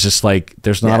think of is just like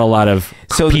there's not a lot of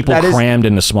people crammed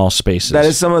into small spaces. That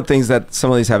is some of the things that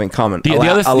some of these have in common.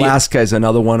 Alaska is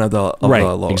another one of the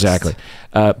lowest. Exactly.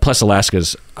 Plus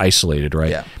Alaska's isolated, right?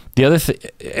 Yeah. The other thing,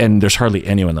 and there's hardly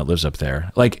anyone that lives up there.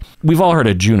 Like, we've all heard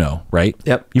of Juneau, right?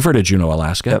 Yep. You've heard of Juneau,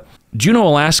 Alaska. Yep. Juneau,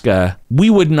 Alaska, we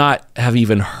would not have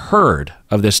even heard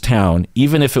of this town,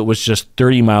 even if it was just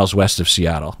 30 miles west of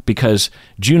Seattle, because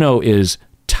Juneau is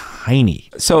tiny.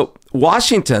 So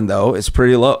Washington, though, is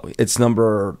pretty low. It's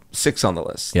number 6 on the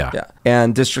list. Yeah.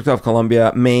 And District of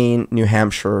Columbia, Maine, New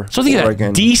Hampshire, so think Oregon.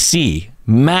 Of that. DC,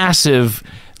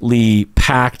 massively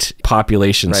packed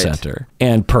population center,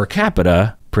 and per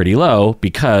capita pretty low,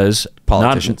 because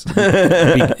politicians.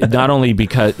 Not only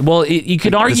because, well, you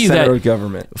could argue that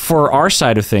government. For our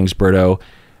side of things, Berto,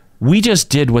 we just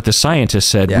did what the scientists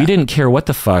said. We didn't care what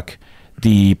the fuck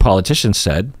the politicians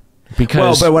said.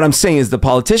 Because, but what I'm saying is the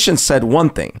politicians said one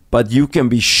thing, but you can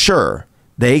be sure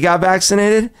they got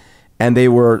vaccinated and they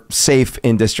were safe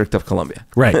in District of Columbia.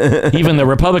 Right. Even the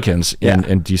Republicans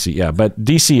in DC. Yeah. But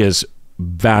DC is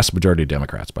vast majority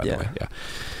Democrats, by the way. Yeah.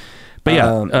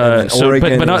 But so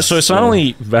it's not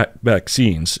only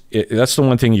vaccines. That's the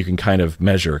one thing you can kind of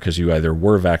measure, because you either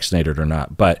were vaccinated or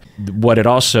not. But what it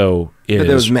also is, but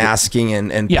there was masking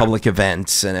and public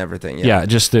events and everything. Yeah,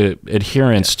 just the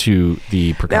adherence to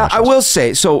the precautions. Now, I will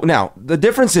say, so now the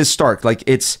difference is stark. Like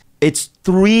it's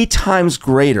 3 times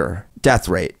greater death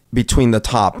rate between the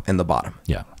top and the bottom.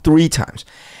 Yeah, 3 times.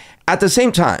 At the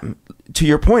same time, to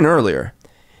your point earlier,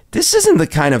 this isn't the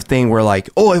kind of thing where like,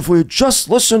 oh, if we just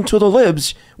listened to the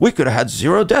libs, we could have had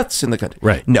 0 deaths in the country.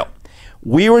 Right. No.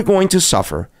 We were going to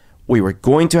suffer. We were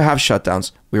going to have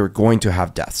shutdowns. We were going to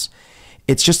have deaths.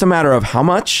 It's just a matter of how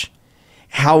much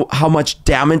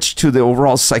damage to the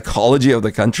overall psychology of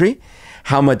the country,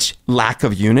 how much lack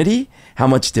of unity, how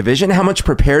much division, how much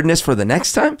preparedness for the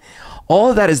next time. All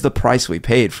of that is the price we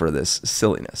paid for this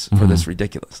silliness, for this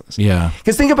ridiculousness. Yeah.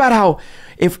 Because think about how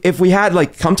if we had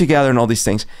like come together and all these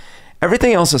things,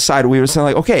 everything else aside, we were saying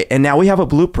like, okay, and now we have a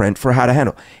blueprint for how to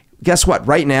handle. Guess what?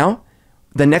 Right now,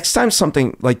 the next time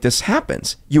something like this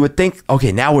happens, you would think,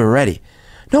 okay, now we're ready.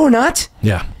 No, we're not.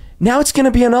 Yeah. Now it's going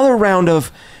to be another round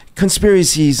of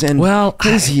conspiracies and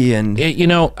crazy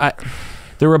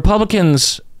the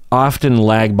Republicans often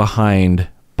lag behind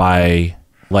by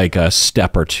like a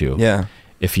step or two. Yeah.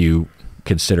 If you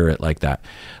consider it like that.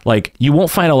 Like, you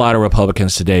won't find a lot of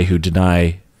Republicans today who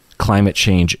deny climate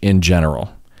change in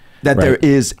general. That there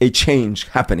is a change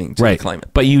happening to the climate.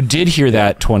 But you did hear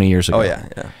that 20 years ago. Oh,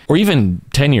 yeah. Or even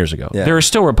 10 years ago. Yeah. There are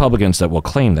still Republicans that will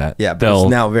claim that. Yeah, but it's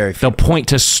now very few. They'll point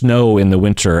to snow in the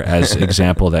winter as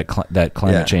example that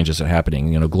climate change isn't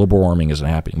happening. Global warming isn't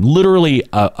happening. Literally,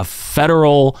 a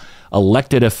federal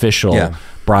elected official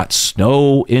brought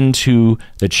snow into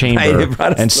the chamber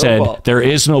and said, there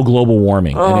is no global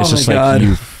warming. Oh, and it's just like,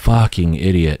 you fucking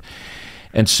idiot.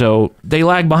 And so they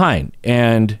lag behind,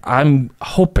 and I'm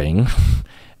hoping,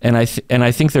 and I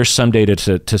think there's some data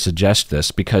to suggest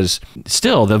this, because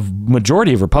still the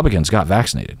majority of Republicans got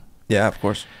vaccinated. Yeah, of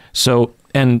course. So,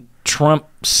 and Trump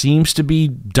seems to be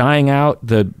dying out.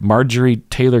 The Marjorie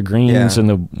Taylor Greens and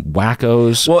the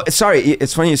wackos. Well, sorry,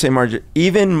 it's funny you say Marjorie.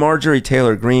 Even Marjorie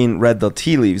Taylor Greene read the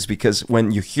tea leaves, because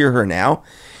when you hear her now,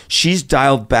 she's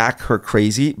dialed back her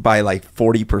crazy by like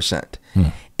 40%.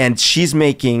 And she's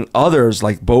making others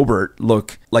like Boebert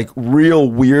look like real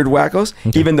weird wackos,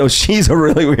 even though she's a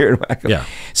really weird wacko. Yeah.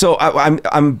 So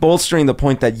I'm bolstering the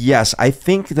point that, yes, I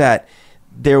think that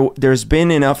there's been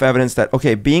enough evidence that,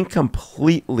 okay, being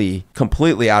completely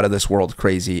out of this world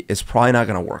crazy is probably not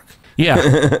going to work.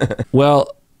 Yeah.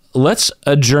 Well, let's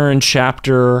adjourn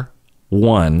chapter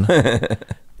 1,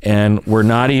 and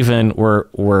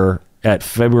we're at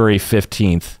February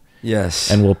 15th. Yes.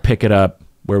 And we'll pick it up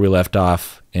where we left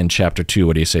off in chapter 2.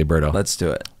 What do you say, Berto? Let's do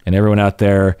it. And everyone out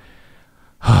there,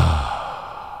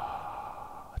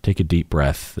 take a deep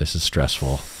breath. This is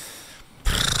stressful.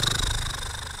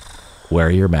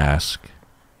 Wear your mask.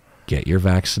 Get your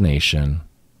vaccination.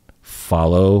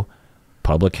 Follow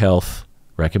public health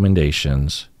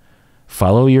recommendations.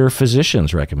 Follow your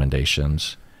physician's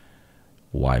recommendations.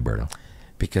 Why, Berto?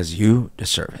 Because you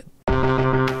deserve it.